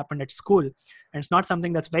competition that happened at school, and it's not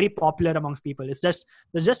something that's very popular amongst people. There's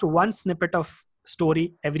just one snippet of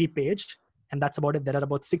story every page, and that's about it. There are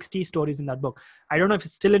about 60 stories in that book. I don't know if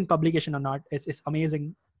it's still in publication or not. It's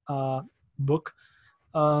amazing book.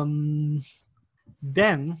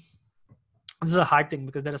 Then this is a hard thing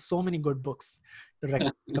because there are so many good books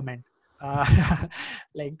to recommend.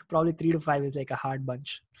 Like probably 3 to 5 is like a hard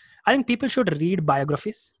bunch. I think people should read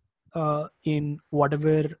biographies in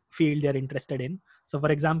whatever field they're interested in. So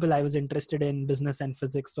for example, I was interested in business and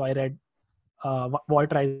physics. So I read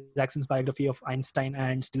Walter Isaacson's biography of Einstein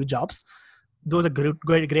and Steve Jobs. Those are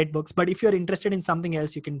great books. But if you're interested in something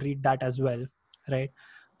else, you can read that as well, right?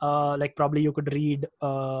 Like probably you could read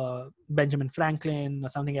Benjamin Franklin or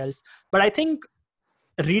something else. But I think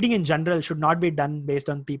reading in general should not be done based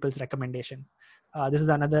on people's recommendation. This is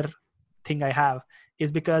another thing I have,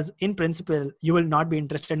 is because in principle, you will not be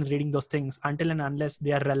interested in reading those things until and unless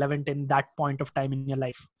they are relevant in that point of time in your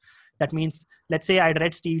life. That means, let's say I'd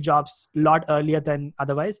read Steve Jobs a lot earlier than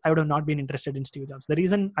otherwise, I would have not been interested in Steve Jobs. The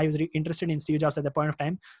reason I was interested in Steve Jobs at the point of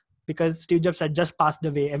time, because Steve Jobs had just passed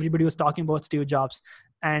away. Everybody was talking about Steve Jobs.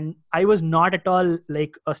 And I was not at all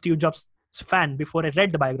like a Steve Jobs fan before I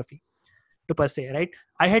read the biography, to per se, right?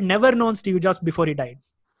 I had never known Steve Jobs before he died.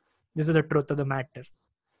 This is the truth of the matter.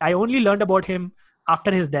 I only learned about him after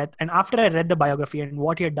his death and after I read the biography and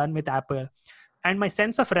what he had done with Apple. And my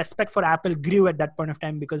sense of respect for Apple grew at that point of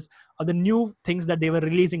time because of the new things that they were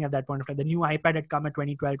releasing at that point of time. The new iPad had come at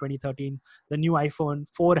 2012, 2013. The new iPhone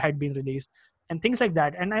 4 had been released and things like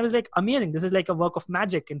that. And I was like, amazing. This is like a work of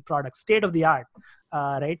magic in products, state of the art,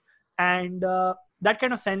 right? And that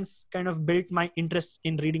kind of sense kind of built my interest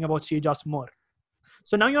in reading about Steve Jobs more.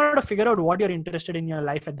 So now you have to figure out what you're interested in your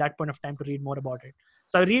life at that point of time to read more about it.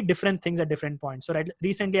 So I read different things at different points. So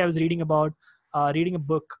recently I was reading about reading a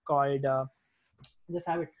book called just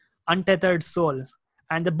have it, Untethered Soul.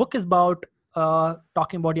 And the book is about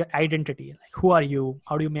talking about your identity. Like, who are you?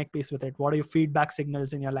 How do you make peace with it? What are your feedback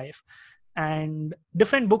signals in your life? And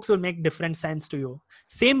different books will make different sense to you.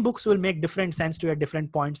 Same books will make different sense to you at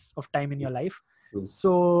different points of time in your life.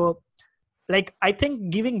 So like, I think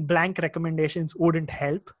giving blank recommendations wouldn't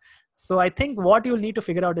help. So I think what you'll need to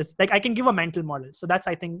figure out is, like, I can give a mental model. So that's,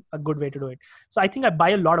 I think, a good way to do it. So I think I buy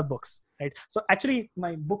a lot of books, right? So actually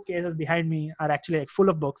my bookcases behind me are actually like full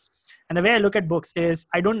of books. And the way I look at books is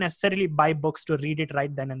I don't necessarily buy books to read it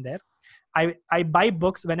right then and there. I buy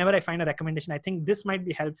books whenever I find a recommendation. I think this might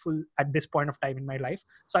be helpful at this point of time in my life.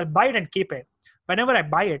 So I'll buy it and keep it. Whenever I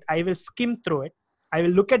buy it, I will skim through it. I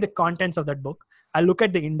will look at the contents of that book. I'll look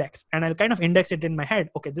at the index and I'll kind of index it in my head.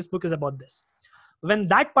 Okay, this book is about this. When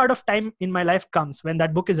that part of time in my life comes, when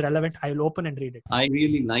that book is relevant, I will open and read it. I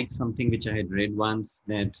really like something which I had read once,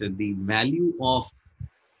 that the value of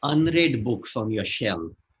unread books on your shelf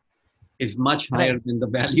is much higher than the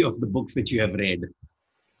value of the books which you have read.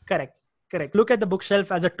 Correct. Look at the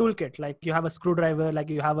bookshelf as a toolkit. Like, you have a screwdriver, like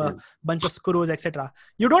you have a bunch of screws, etc.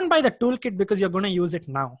 You don't buy the toolkit because you're going to use it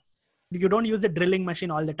now. You don't use the drilling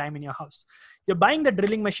machine all the time in your house. You're buying the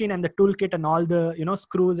drilling machine and the toolkit and all the,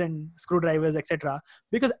 screws and screwdrivers, etc.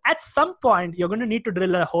 because at some point you're going to need to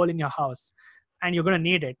drill a hole in your house and you're going to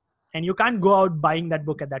need it. And you can't go out buying that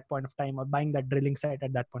book at that point of time or buying that drilling set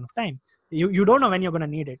at that point of time. You don't know when you're going to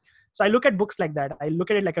need it. So I look at books like that. I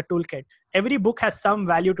look at it like a toolkit. Every book has some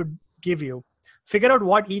value to give you. Figure out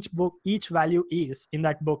what each value is in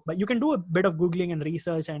that book. But you can do a bit of Googling and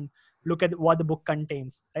research and look at what the book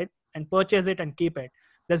contains, right? And purchase it and keep it.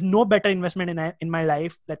 There's no better investment in my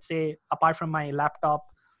life, let's say, apart from my laptop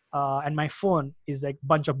and my phone, is like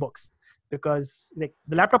bunch of books. Because like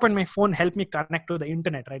the laptop and my phone help me connect to the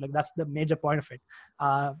internet, right? Like, that's the major point of it.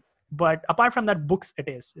 But apart from that, books it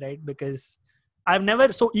is, right? Because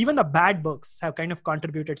so even the bad books have kind of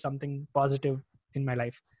contributed something positive in my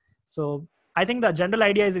life. So I think the general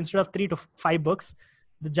idea is, instead of 3 to 5 books,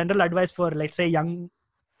 the general advice for, let's say, young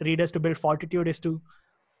readers to build fortitude is to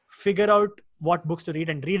figure out what books to read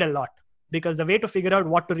and read a lot. Because the way to figure out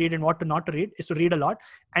what to read and what to not to read is to read a lot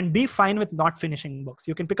and be fine with not finishing books.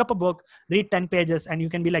 You can pick up a book, read 10 pages, and you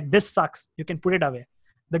can be like, this sucks. You can put it away.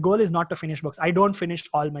 The goal is not to finish books. I don't finish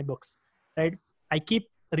all my books, right? I keep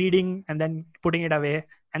reading and then putting it away.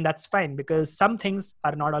 And that's fine, because some things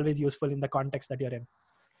are not always useful in the context that you're in.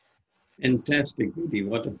 Fantastic, Vidhi.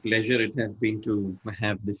 What a pleasure it has been to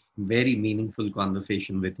have this very meaningful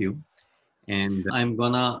conversation with you. And I'm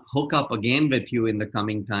going to hook up again with you in the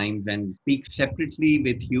coming times and speak separately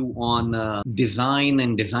with you on design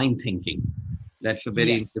and design thinking. That's a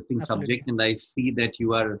very interesting subject. And I see that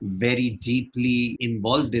you are very deeply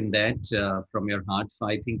involved in that from your heart. So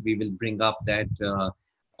I think we will bring up that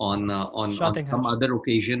on some other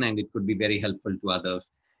occasion, and it could be very helpful to others.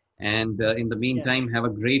 And in the meantime, have a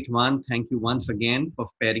great one. Thank you once again for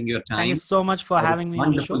sparing your time. Thank you so much for having me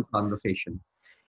on the show. Wonderful conversation.